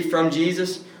received from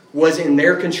Jesus was in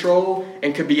their control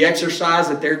and could be exercised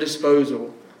at their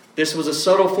disposal. This was a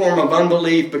subtle form of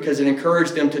unbelief because it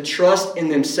encouraged them to trust in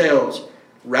themselves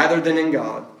rather than in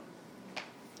God.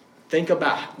 Think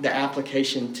about the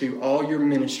application to all your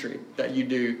ministry that you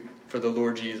do for the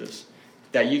Lord Jesus.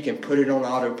 That you can put it on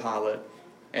autopilot.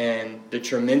 And the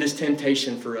tremendous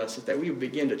temptation for us is that we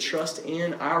begin to trust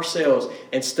in ourselves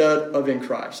instead of in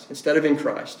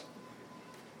Christ.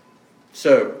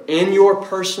 So, in your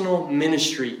personal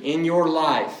ministry, in your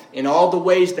life, in all the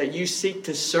ways that you seek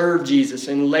to serve Jesus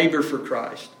and labor for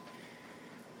Christ,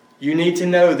 you need to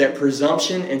know that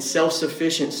presumption and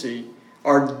self-sufficiency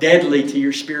are deadly to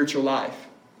your spiritual life.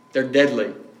 They're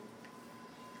deadly.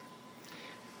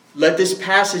 Let this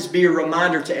passage be a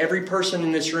reminder to every person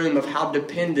in this room of how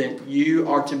dependent you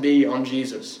are to be on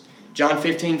Jesus. John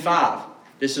 15:5.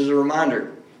 This is a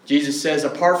reminder. Jesus says,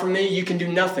 apart from me, you can do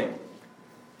nothing.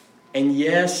 And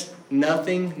yes,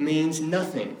 nothing means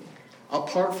nothing.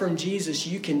 Apart from Jesus,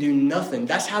 you can do nothing.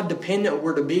 That's how dependent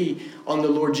we're to be on the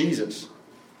Lord Jesus.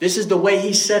 This is the way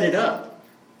He set it up.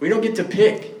 We don't get to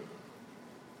pick.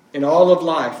 In all of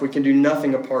life, we can do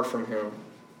nothing apart from Him.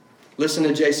 Listen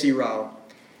to J.C. Ryle.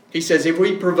 He says, if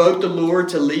we provoke the Lord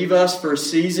to leave us for a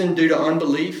season due to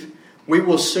unbelief, we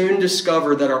will soon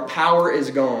discover that our power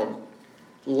is gone.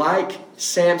 Like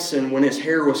Samson when his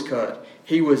hair was cut,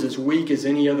 he was as weak as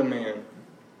any other man.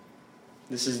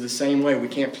 This is the same way. We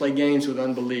can't play games with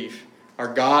unbelief.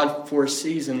 Our God, for a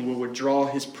season, will withdraw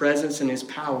His presence and His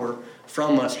power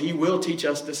from us. He will teach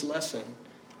us this lesson.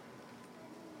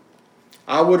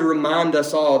 I would remind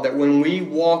us all that when we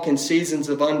walk in seasons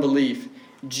of unbelief,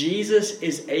 Jesus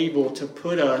is able to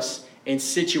put us in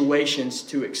situations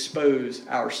to expose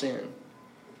our sin.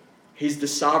 He's the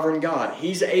sovereign God.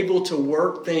 He's able to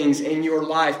work things in your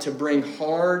life to bring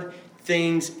hard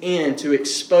things in to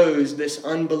expose this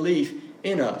unbelief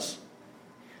in us.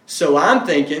 So I'm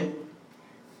thinking,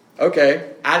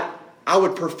 okay, I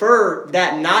would prefer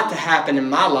that not to happen in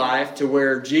my life, to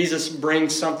where Jesus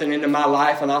brings something into my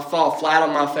life and I fall flat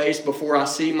on my face before I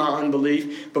see my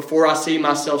unbelief, before I see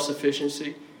my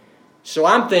self-sufficiency. So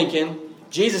I'm thinking,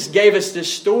 Jesus gave us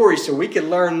this story so we could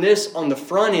learn this on the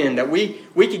front end, that we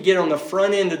could get on the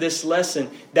front end of this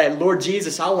lesson that, Lord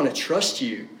Jesus, I want to trust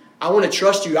you. I want to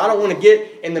trust you. I don't want to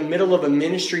get in the middle of a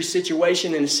ministry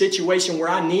situation, in a situation where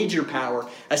I need your power,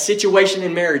 a situation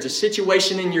in marriage, a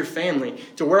situation in your family,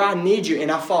 to where I need you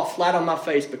and I fall flat on my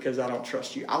face because I don't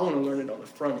trust you. I want to learn it on the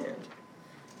front end.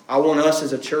 I want us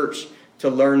as a church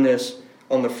to learn this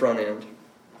on the front end.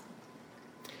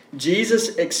 Jesus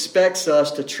expects us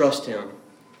to trust Him.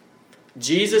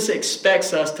 Jesus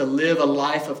expects us to live a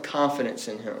life of confidence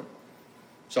in Him.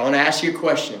 So I want to ask you a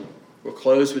question. We'll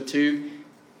close with 2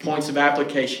 points of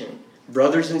application.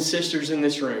 Brothers and sisters in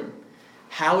this room,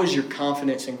 how is your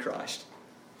confidence in Christ?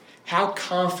 How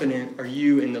confident are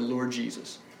you in the Lord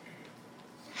Jesus?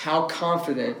 How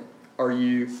confident are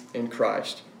you in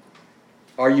Christ?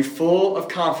 Are you full of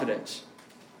confidence?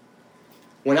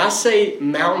 When I say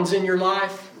mountains in your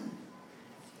life,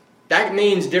 that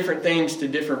means different things to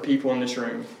different people in this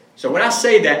room. So when I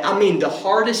say that, I mean the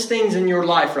hardest things in your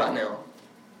life right now.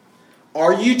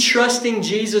 Are you trusting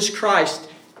Jesus Christ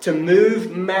to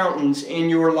move mountains in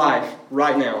your life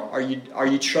right now? Are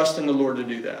you trusting the Lord to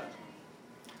do that?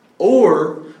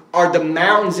 Or are the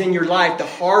mountains in your life, the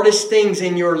hardest things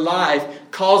in your life,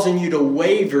 causing you to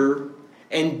waver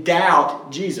and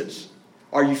doubt Jesus?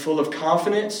 Are you full of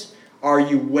confidence? Are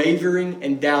you wavering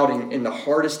and doubting in the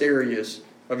hardest areas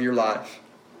of your life?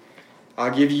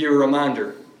 I'll give you a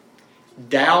reminder.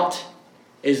 Doubt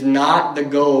is not the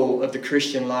goal of the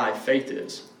Christian life. Faith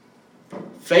is.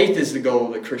 Faith is the goal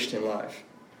of the Christian life.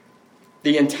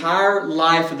 The entire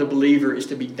life of the believer is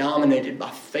to be dominated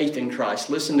by faith in Christ.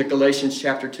 Listen to Galatians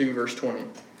chapter 2, verse 20.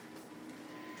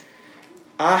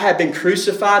 I have been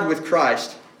crucified with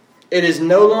Christ. It is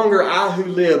no longer I who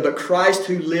live, but Christ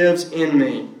who lives in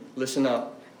me. Listen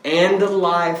up. And the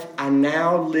life I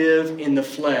now live in the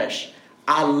flesh,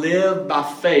 I live by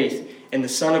faith in the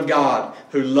Son of God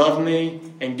who loved me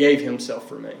and gave Himself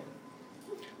for me.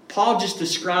 Paul just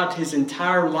described his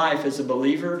entire life as a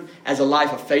believer as a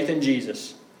life of faith in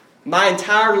Jesus. My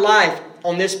entire life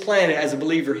on this planet as a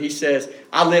believer, he says,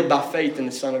 I live by faith in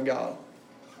the Son of God.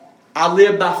 I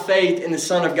live by faith in the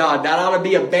Son of God. That ought to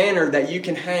be a banner that you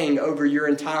can hang over your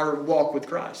entire walk with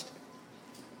Christ.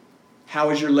 How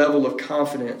is your level of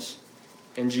confidence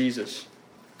in Jesus?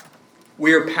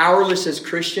 We are powerless as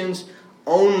Christians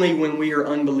only when we are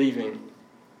unbelieving.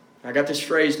 I got this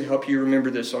phrase to help you remember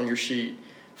this on your sheet.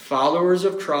 Followers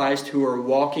of Christ who are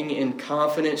walking in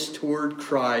confidence toward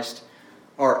Christ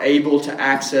are able to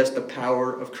access the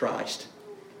power of Christ.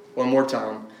 One more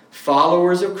time.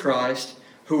 Followers of Christ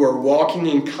who are walking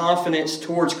in confidence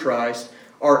towards Christ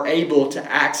are able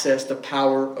to access the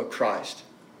power of Christ.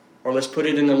 Or let's put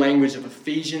it in the language of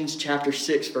Ephesians chapter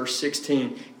 6, verse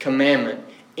 16. Commandment.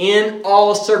 In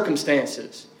all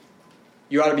circumstances.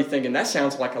 You ought to be thinking, that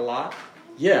sounds like a lot.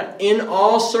 Yeah. In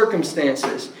all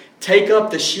circumstances, take up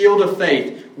the shield of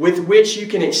faith with which you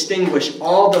can extinguish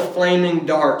all the flaming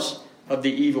darts of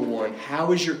the evil one.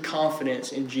 How is your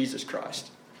confidence in Jesus Christ?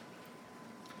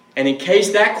 And in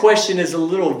case that question is a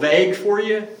little vague for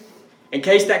you, in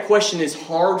case that question is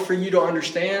hard for you to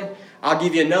understand, I'll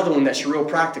give you another one that's real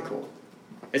practical.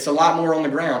 It's a lot more on the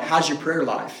ground. How's your prayer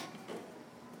life?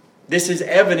 This is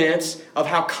evidence of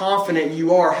how confident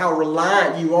you are, how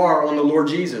reliant you are on the Lord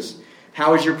Jesus.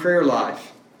 How is your prayer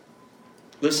life?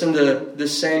 Listen to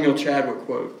this Samuel Chadwick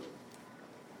quote.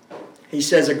 He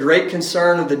says, a great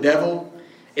concern of the devil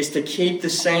is to keep the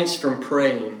saints from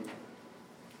praying.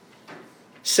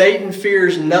 Satan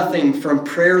fears nothing from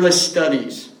prayerless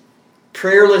studies,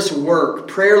 prayerless work,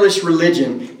 prayerless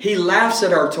religion. He laughs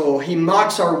at our toil. He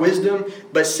mocks our wisdom,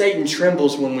 but Satan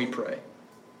trembles when we pray.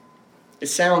 It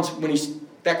sounds,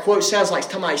 that quote sounds like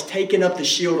somebody's taking up the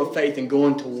shield of faith and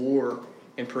going to war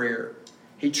in prayer.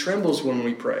 He trembles when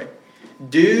we pray.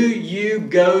 Do you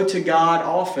go to God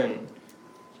often?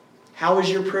 How is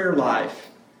your prayer life?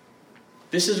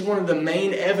 This is one of the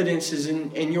main evidences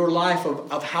in your life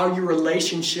of how your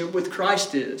relationship with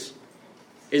Christ is.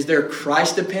 Is there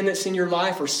Christ dependence in your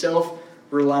life or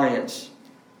self-reliance?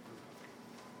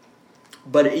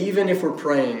 But even if we're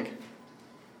praying,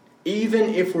 even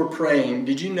if we're praying,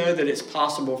 did you know that it's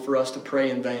possible for us to pray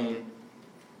in vain?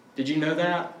 Did you know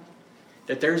that?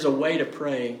 That there's a way to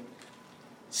pray,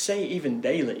 say even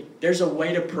daily. There's a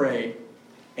way to pray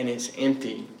and it's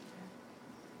empty.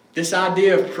 This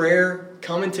idea of prayer,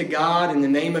 coming to God in the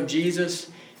name of Jesus,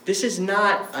 this is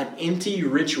not an empty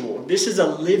ritual. This is a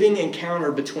living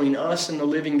encounter between us and the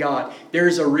living God. There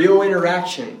is a real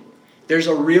interaction. There's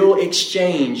a real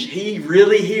exchange. He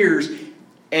really hears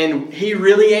and He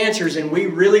really answers, and we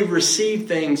really receive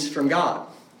things from God.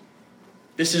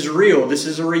 This is real. This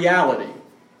is a reality.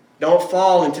 Don't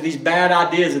fall into these bad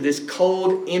ideas of this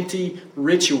cold, empty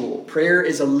ritual. Prayer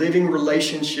is a living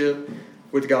relationship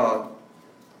with God.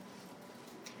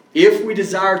 If we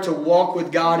desire to walk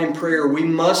with God in prayer, we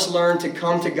must learn to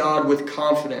come to God with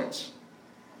confidence.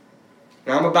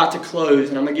 Now I'm about to close,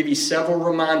 and I'm going to give you several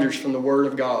reminders from the Word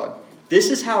of God. This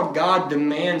is how God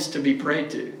demands to be prayed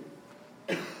to.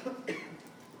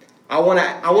 I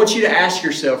want you to ask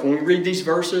yourself, when we read these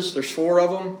verses, there's 4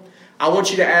 of them, I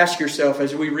want you to ask yourself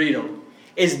as we read them,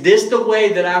 is this the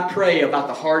way that I pray about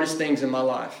the hardest things in my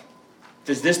life?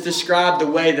 Does this describe the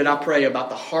way that I pray about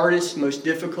the hardest, most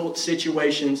difficult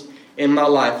situations in my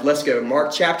life? Let's go.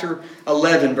 Mark chapter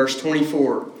 11, verse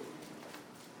 24.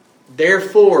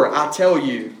 Therefore, I tell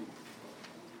you.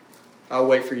 I'll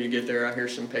wait for you to get there. I hear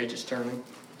some pages turning.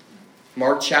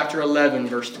 Mark chapter 11,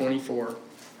 verse 24.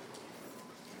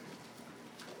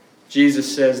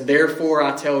 Jesus says, therefore,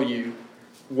 I tell you,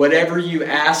 whatever you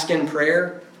ask in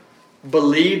prayer,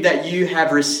 believe that you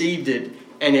have received it,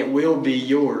 and it will be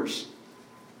yours.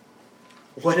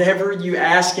 Whatever you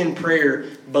ask in prayer,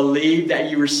 believe that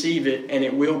you receive it, and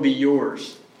it will be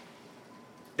yours.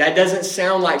 That doesn't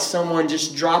sound like someone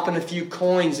just dropping a few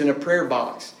coins in a prayer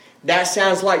box. That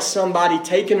sounds like somebody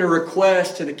taking a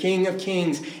request to the King of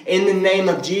Kings in the name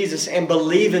of Jesus and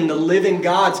believing the living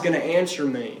God's going to answer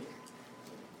me.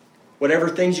 Whatever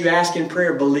things you ask in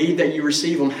prayer, believe that you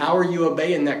receive them. How are you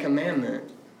obeying that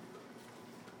commandment?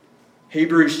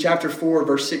 Hebrews chapter 4,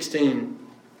 verse 16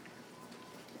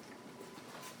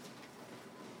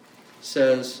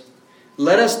 says,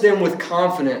 let us then with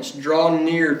confidence draw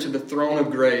near to the throne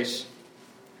of grace,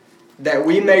 that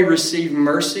we may receive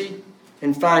mercy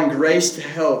and find grace to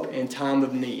help in time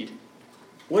of need.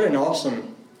 What an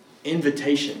awesome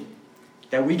invitation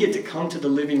that we get to come to the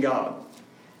living God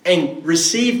and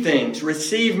receive things,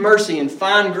 receive mercy, and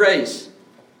find grace.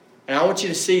 And I want you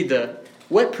to see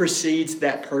what precedes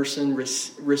that person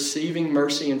receiving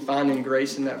mercy and finding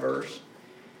grace in that verse.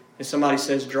 And somebody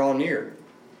says, draw near.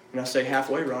 And I say,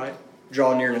 halfway right.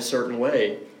 Draw near in a certain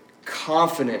way.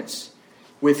 Confidence.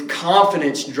 With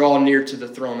confidence, draw near to the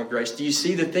throne of grace. Do you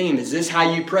see the theme? Is this how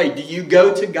you pray? Do you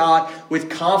go to God with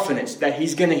confidence that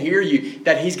He's going to hear you,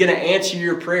 that He's going to answer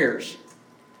your prayers?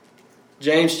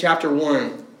 James chapter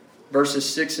 1,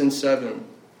 verses 6 and 7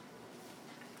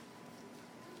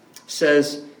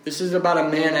 says, this is about a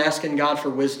man asking God for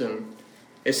wisdom.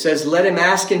 It says, let him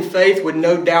ask in faith with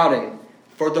no doubting.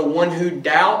 For the one who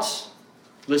doubts,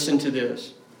 listen to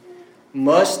this,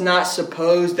 must not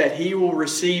suppose that he will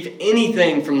receive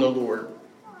anything from the Lord.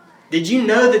 Did you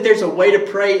know that there's a way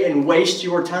to pray and waste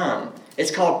your time?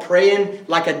 It's called praying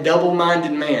like a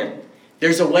double-minded man.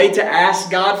 There's a way to ask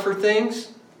God for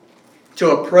things,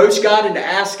 to approach God and to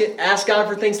ask God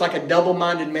for things like a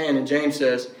double-minded man. And James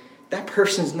says, that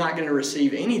person's not going to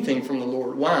receive anything from the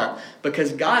Lord. Why?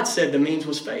 Because God said the means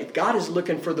was faith. God is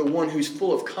looking for the one who's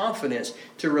full of confidence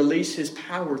to release His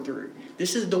power through.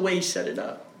 This is the way He set it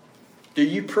up. Do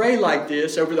you pray like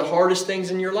this over the hardest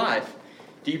things in your life?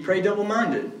 Do you pray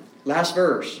double-minded? Last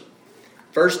verse.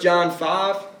 1 John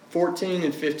 5, 14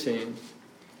 and 15.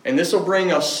 And this will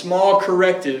bring a small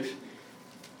corrective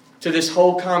to this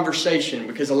whole conversation.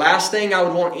 Because the last thing I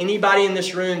would want anybody in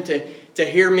this room to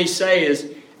hear me say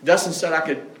is, Dustin said I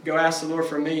could go ask the Lord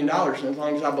for $1 million, and as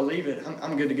long as I believe it,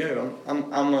 I'm good to go.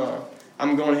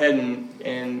 I'm going ahead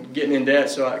and getting in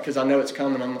debt because I know it's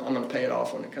coming. I'm going to pay it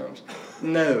off when it comes.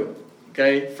 No.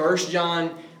 Okay? 1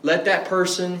 John, let that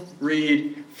person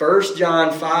read 1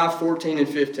 John 5, 14 and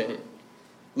 15.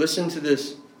 Listen to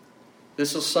this.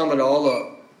 This will sum it all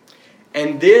up.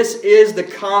 And this is the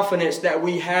confidence that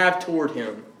we have toward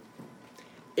Him.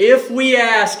 If we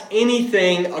ask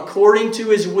anything according to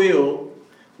His will,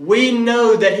 we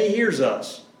know that He hears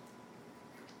us.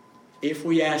 If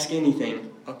we ask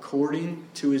anything according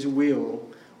to His will,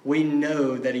 we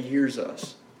know that He hears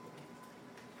us.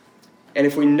 And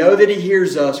if we know that He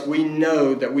hears us, we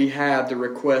know that we have the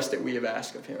request that we have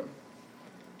asked of Him.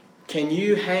 Can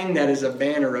you hang that as a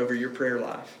banner over your prayer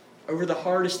life? Over the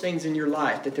hardest things in your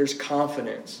life, that there's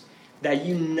confidence, that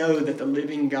you know that the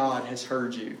living God has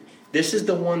heard you, This is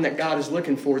the one that God is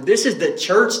looking for. This is the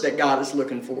church that God is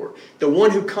looking for. The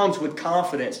one who comes with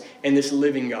confidence in this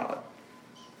living God.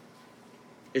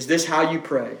 Is this how you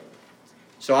pray?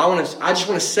 So I just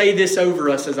want to say this over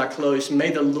us as I close.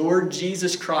 May the Lord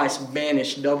Jesus Christ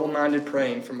banish double-minded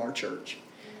praying from our church.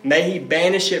 May He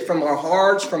banish it from our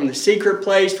hearts, from the secret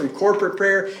place, from corporate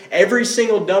prayer. Every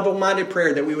single double-minded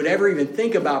prayer that we would ever even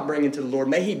think about bringing to the Lord,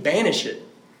 may He banish it.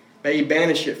 May He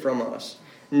banish it from us.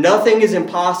 Nothing is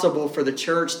impossible for the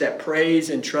church that prays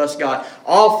and trusts God.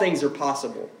 All things are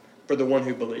possible for the one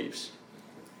who believes.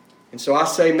 And so I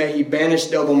say, may He banish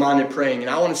double-minded praying. And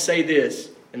I want to say this,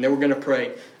 and then we're going to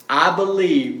pray. I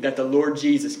believe that the Lord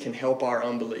Jesus can help our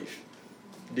unbelief.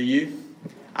 Do you?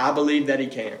 I believe that He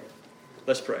can.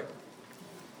 Let's pray.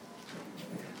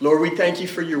 Lord, we thank You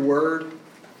for Your word.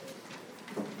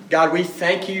 God, we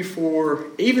thank You for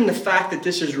even the fact that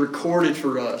this is recorded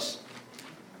for us.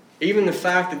 Even the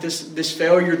fact that this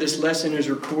failure, this lesson is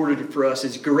recorded for us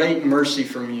is great mercy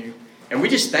from You. And we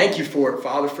just thank You for it,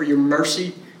 Father, for Your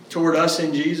mercy toward us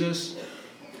in Jesus.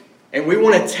 And we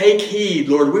want to take heed,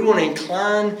 Lord. We want to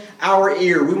incline our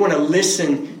ear. We want to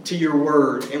listen to Your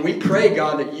word. And we pray,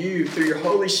 God, that You, through Your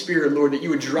Holy Spirit, Lord, that You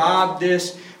would drive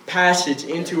this passage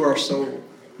into our soul.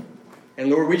 And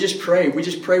Lord, we just pray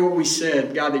what we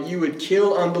said, God, that You would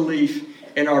kill unbelief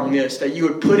in our midst, that You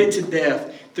would put it to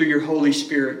death through Your Holy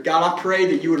Spirit. God, I pray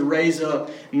that You would raise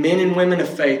up men and women of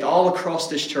faith all across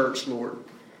this church, Lord.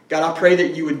 God, I pray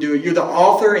that You would do it. You're the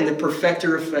author and the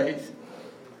perfecter of faith.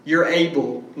 You're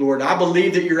able, Lord. I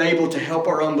believe that You're able to help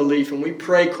our unbelief, and we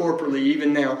pray corporately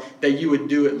even now that You would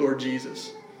do it, Lord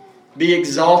Jesus. Be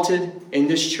exalted in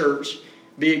this church.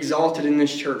 Be exalted in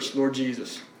this church, Lord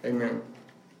Jesus. Amen.